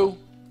you?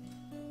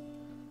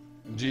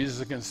 And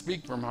Jesus can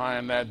speak from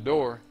behind that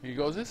door. He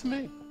goes, it's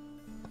me.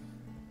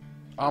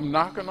 I'm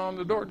knocking on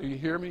the door. Do you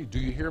hear me? Do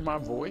you hear my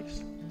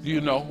voice? Do you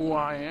know who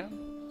I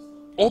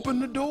am? Open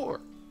the door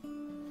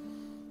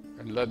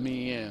and let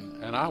me in,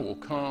 and I will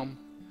come.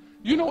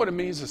 You know what it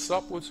means to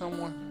sup with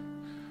someone?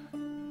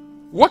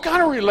 What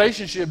kind of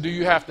relationship do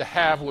you have to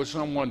have with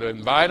someone to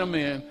invite them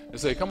in and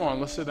say, come on,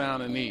 let's sit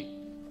down and eat?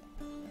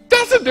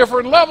 That's a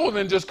different level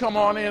than just come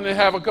on in and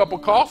have a cup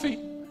of coffee.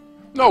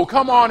 No,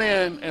 come on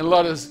in and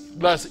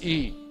let's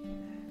eat.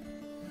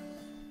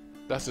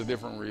 That's a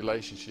different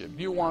relationship.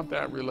 You want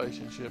that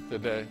relationship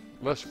today?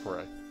 Let's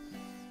pray.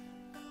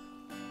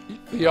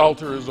 The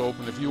altar is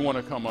open. If you want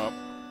to come up,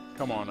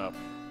 come on up.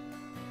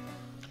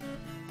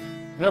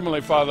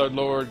 Heavenly Father,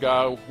 Lord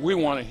God, we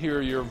want to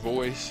hear your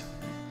voice,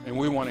 and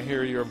we want to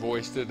hear your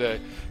voice today.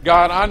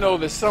 God, I know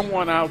there's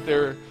someone out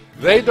there,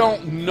 they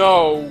don't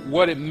know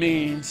what it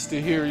means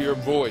to hear your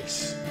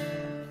voice.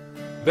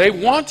 They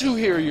want to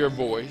hear your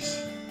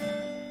voice,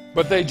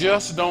 but they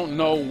just don't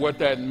know what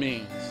that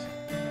means.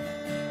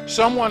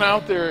 Someone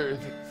out there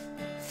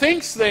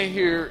thinks they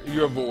hear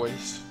your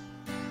voice,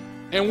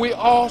 And we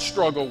all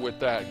struggle with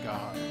that,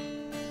 God.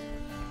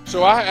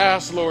 So I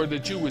ask, Lord,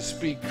 that you would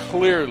speak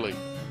clearly.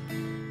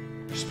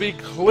 Speak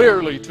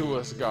clearly to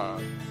us,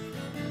 God,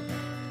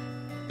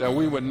 that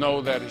we would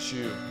know that it's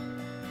you.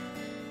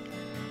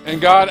 And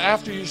God,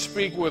 after you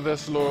speak with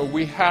us, Lord,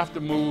 we have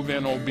to move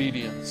in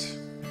obedience.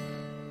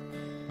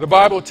 The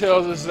Bible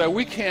tells us that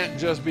we can't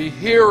just be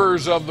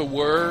hearers of the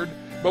word,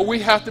 but we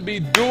have to be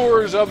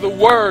doers of the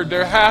word.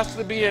 There has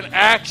to be an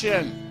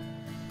action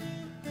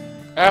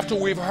after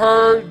we've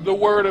heard the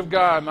word of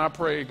God. And I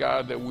pray,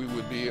 God, that we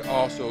would be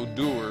also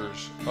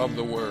doers of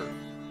the word.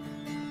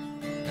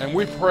 And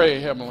we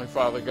pray, Heavenly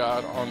Father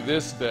God, on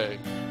this day,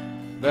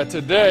 that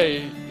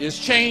today is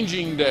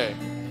changing day.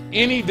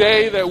 Any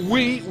day that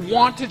we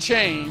want to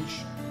change,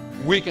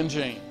 we can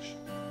change.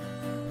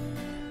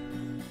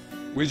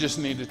 We just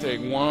need to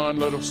take one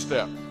little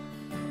step.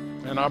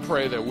 And I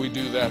pray that we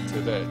do that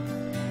today.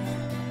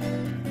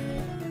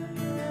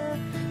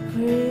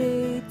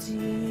 Great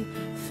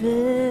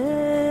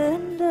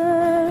defender,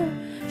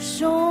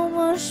 so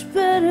much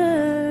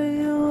better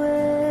your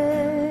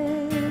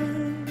way.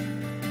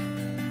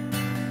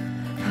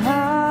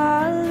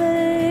 Hallelujah,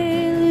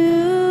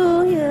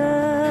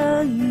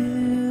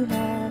 you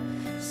have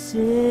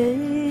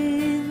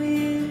saved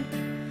me,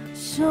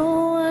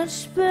 so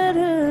much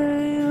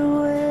better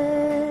your way.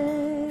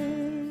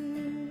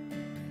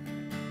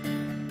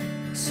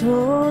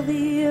 So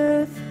the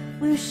earth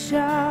will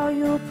shout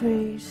your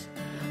praise,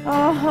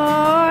 our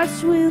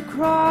hearts will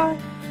cry,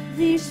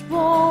 these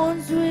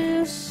bones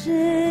will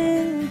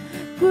sing.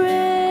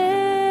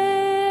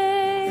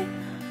 Great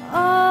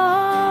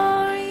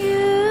are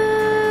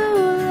you,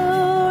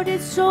 Lord.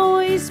 It's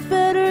always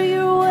better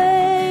your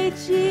way,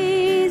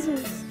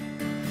 Jesus.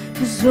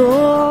 'Cause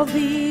all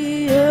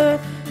the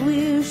earth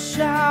will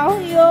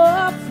shout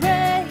your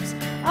praise,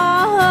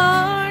 our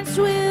hearts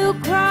will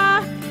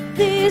cry,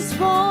 these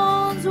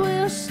bones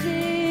will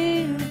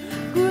sing.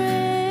 Great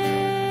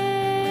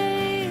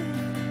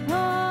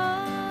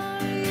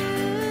are you,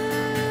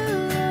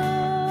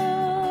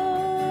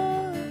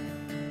 Lord.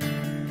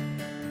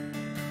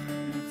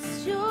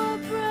 It's your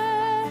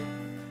breath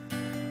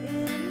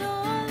in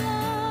our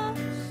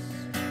lungs,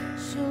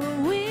 so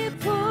we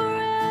pour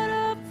out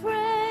our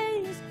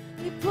praise.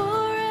 We pour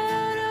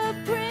out our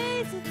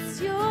praise. It's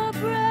your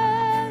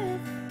breath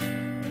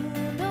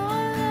in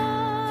our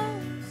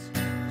lungs,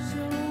 so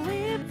we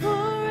pour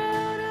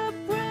out our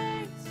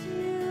praise to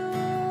you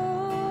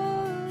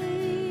only.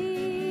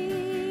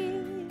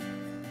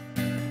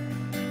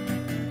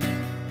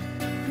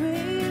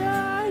 Great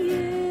are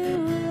you,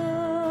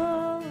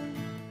 Lord.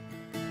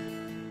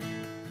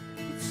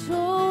 It's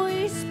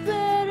always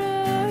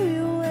better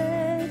your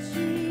way,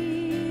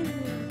 Jesus.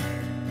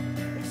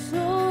 It's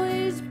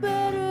always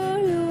better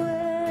your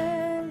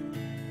way.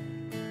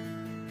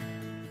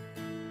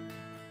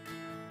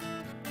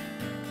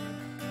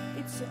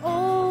 It's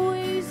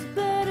always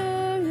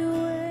better your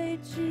way,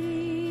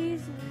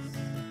 Jesus.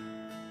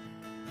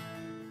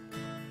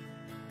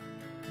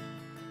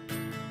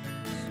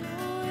 It's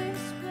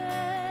always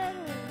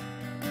better.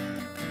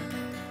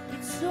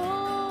 It's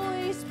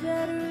always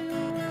better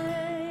your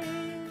way.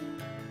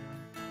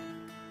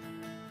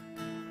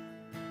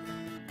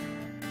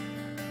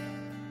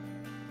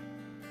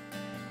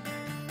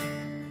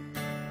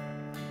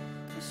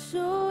 It's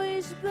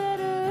always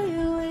better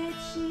your way,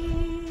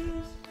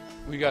 Jesus.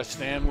 We got to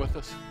stand with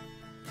us.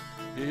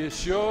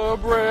 It's your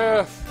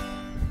breath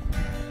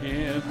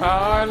in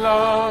our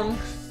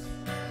lungs,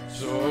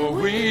 so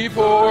we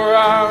pour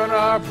out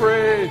our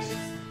praise.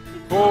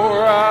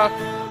 Pour out,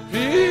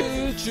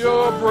 it's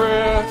your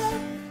breath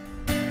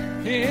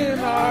in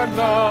our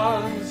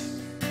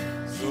lungs.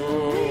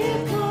 So,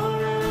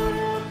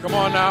 come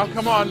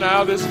on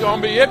now. This is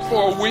going to be it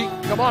for a week.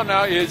 Come on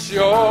now. It's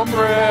your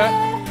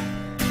breath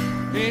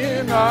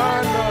in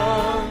our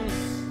lungs,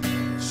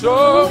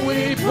 so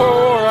we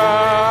pour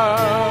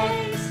out,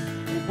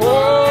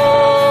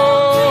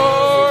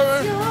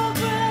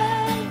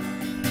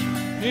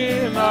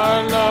 in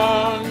our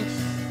lungs,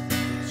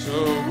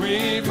 so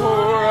we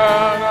pour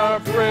out our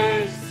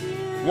praise.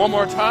 One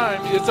more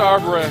time, it's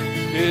our breath.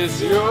 It's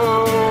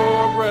your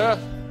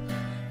breath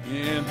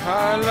in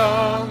our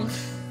lungs,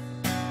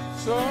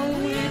 so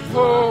we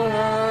pour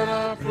out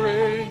our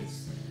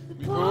praise. We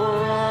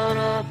pour out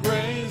our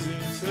praise into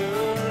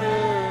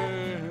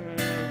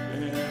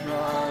in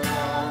our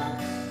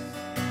lungs,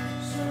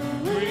 so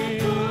we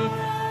pour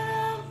out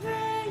our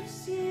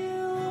praise to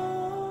you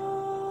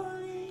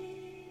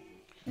only.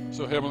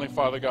 So Heavenly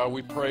Father God,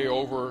 we pray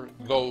over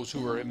those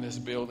who are in this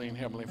building,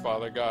 Heavenly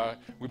Father God.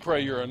 We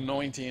pray your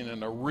anointing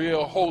and the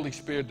real Holy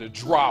Spirit to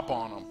drop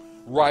on them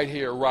right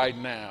here, right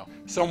now.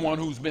 Someone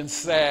who's been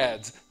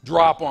sad,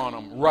 drop on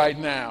them right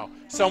now.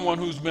 Someone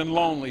who's been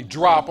lonely,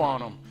 drop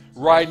on them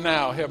right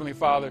now, Heavenly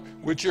Father,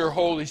 with your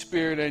Holy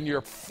Spirit and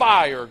your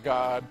fire,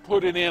 God.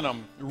 Put it in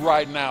them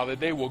right now, that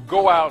they will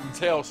go out and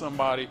tell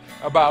somebody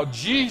about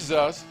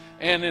Jesus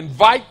and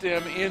invite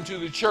them into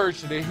the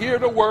church to hear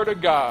the word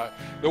of God.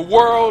 The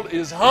world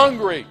is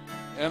hungry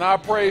And I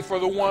pray for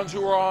the ones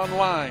who are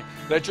online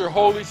that your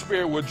Holy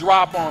Spirit would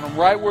drop on them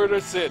right where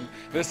they're sitting.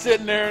 They're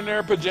sitting there in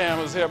their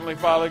pajamas, Heavenly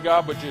Father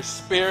God, but your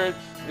Spirit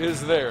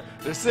is there.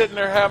 They're sitting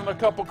there having a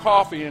cup of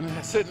coffee and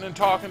sitting and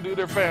talking to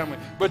their family,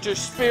 but your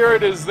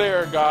Spirit is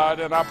there, God,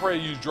 and I pray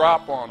you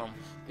drop on them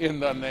in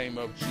the name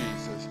of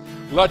Jesus.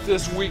 Let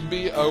this week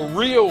be a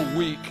real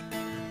week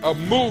of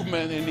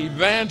movement and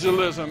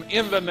evangelism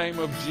in the name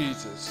of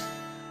Jesus.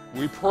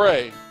 We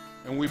pray,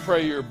 and we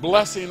pray your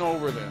blessing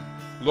over them.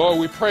 Lord,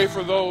 we pray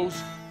for those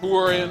who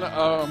are in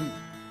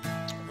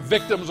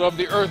victims of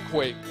the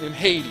earthquake in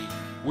Haiti.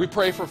 We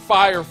pray for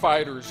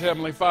firefighters,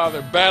 Heavenly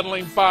Father,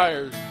 battling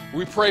fires.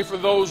 We pray for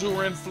those who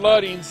are in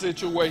flooding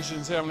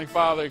situations, Heavenly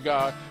Father,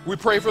 God. We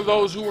pray for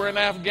those who are in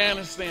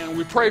Afghanistan.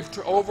 We pray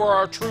over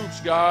our troops,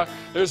 God.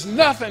 There's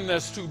nothing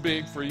that's too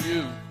big for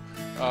you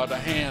to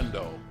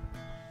handle.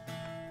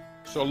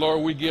 So,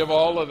 Lord, we give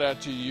all of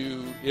that to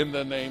you in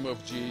the name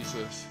of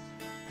Jesus.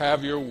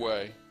 Have your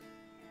way.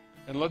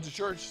 And let the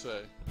church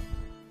say.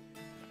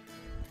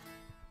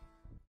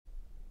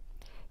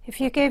 If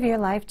you gave your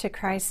life to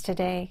Christ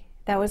today,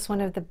 that was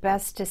one of the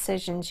best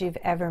decisions you've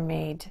ever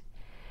made.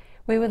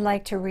 We would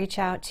like to reach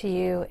out to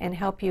you and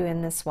help you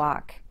in this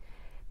walk.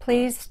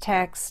 Please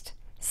text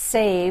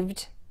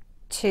SAVED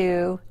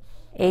to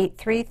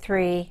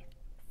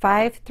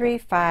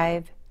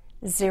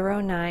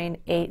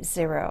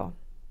 833-535-0980.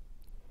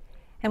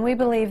 And we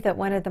believe that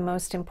one of the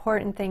most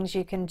important things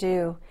you can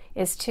do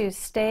is to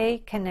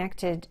stay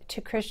connected to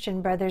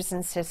Christian brothers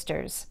and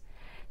sisters.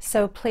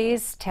 So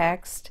please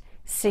text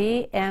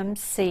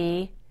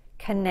CMC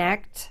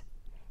Connect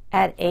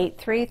at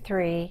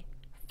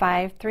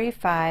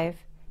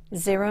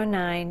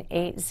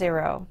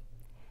 833-535-0980,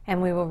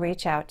 and we will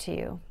reach out to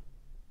you.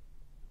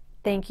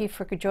 Thank you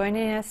for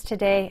joining us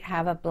today.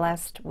 Have a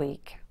blessed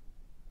week.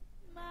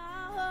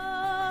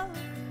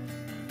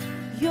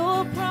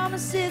 Your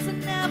promises will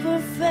never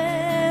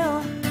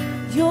fail.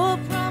 Your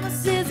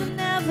promises will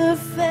never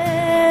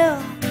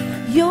fail.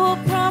 Your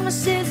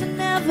promises will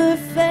never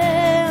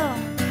fail.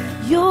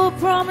 Your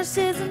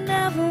promises will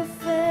never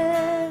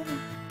fail.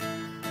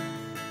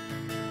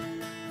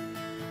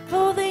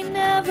 Oh, they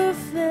never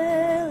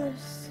fail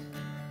us.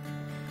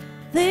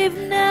 They've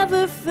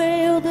never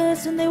failed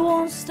us, and they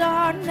won't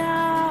start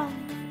now.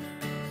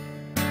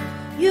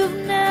 You've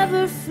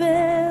never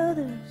failed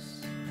us.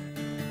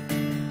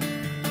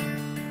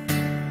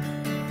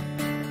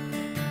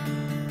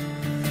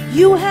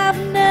 You have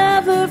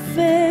never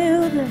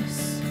failed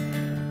us.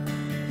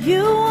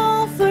 You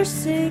won't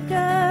forsake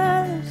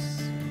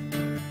us.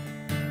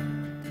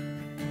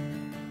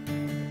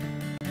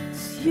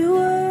 You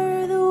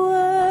were the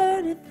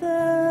Word at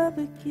the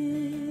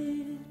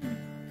beginning,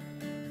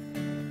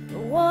 the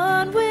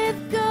one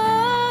with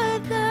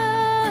God,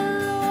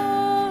 the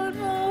Lord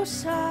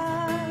Most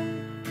High.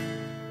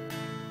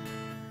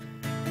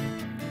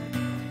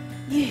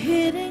 Your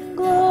hidden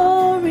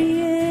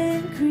glory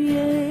in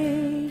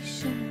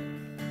creation,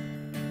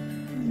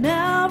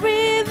 now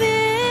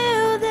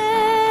reveal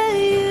that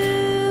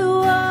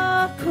you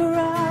are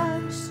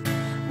Christ.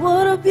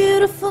 What a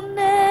beautiful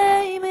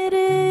name it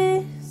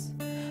is.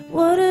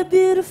 What a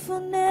beautiful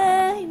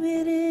name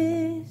it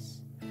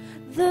is.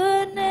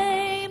 The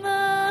name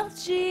of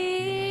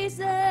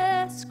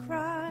Jesus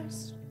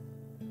Christ.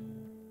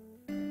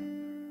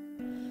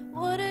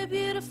 What a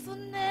beautiful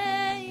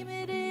name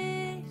it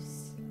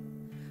is.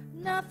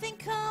 Nothing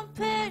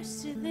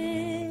compares to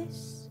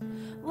this.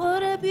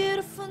 What a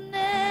beautiful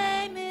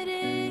name it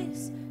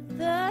is.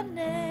 The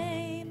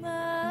name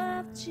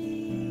of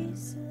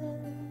Jesus.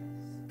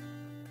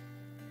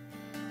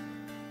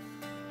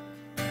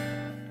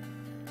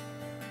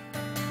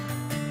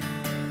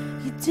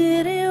 You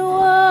didn't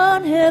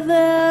want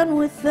heaven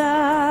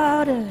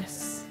without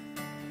us,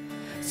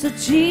 so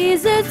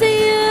Jesus,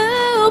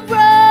 you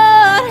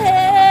brought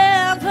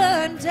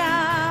heaven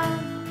down.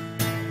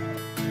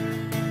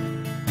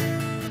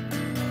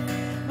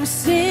 My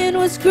sin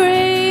was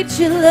great,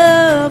 your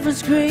love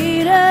was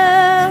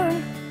greater.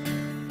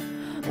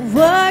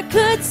 What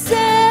could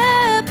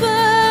separate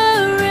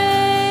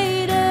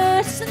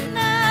us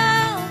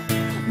now?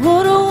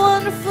 What a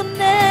wonderful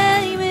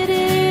name it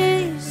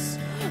is.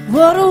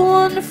 What a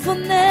wonderful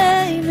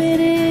name it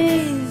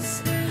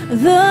is.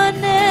 The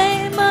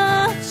name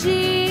of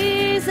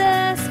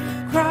Jesus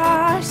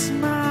Christ,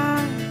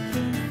 my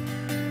King.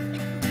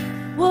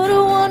 What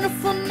a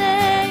wonderful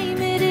name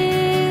it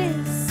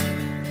is.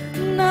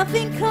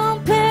 Nothing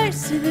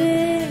compares to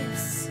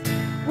this.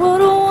 What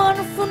a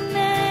wonderful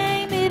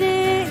name it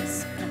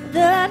is.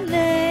 The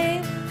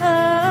name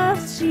of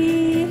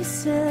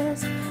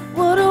Jesus.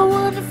 What a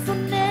wonderful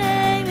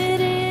name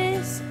it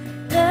is.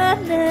 The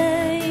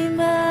name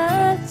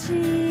of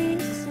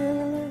Jesus.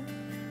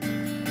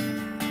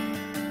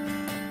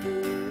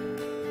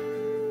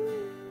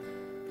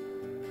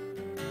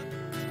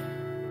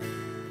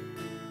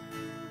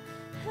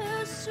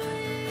 How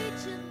sweet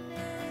your name.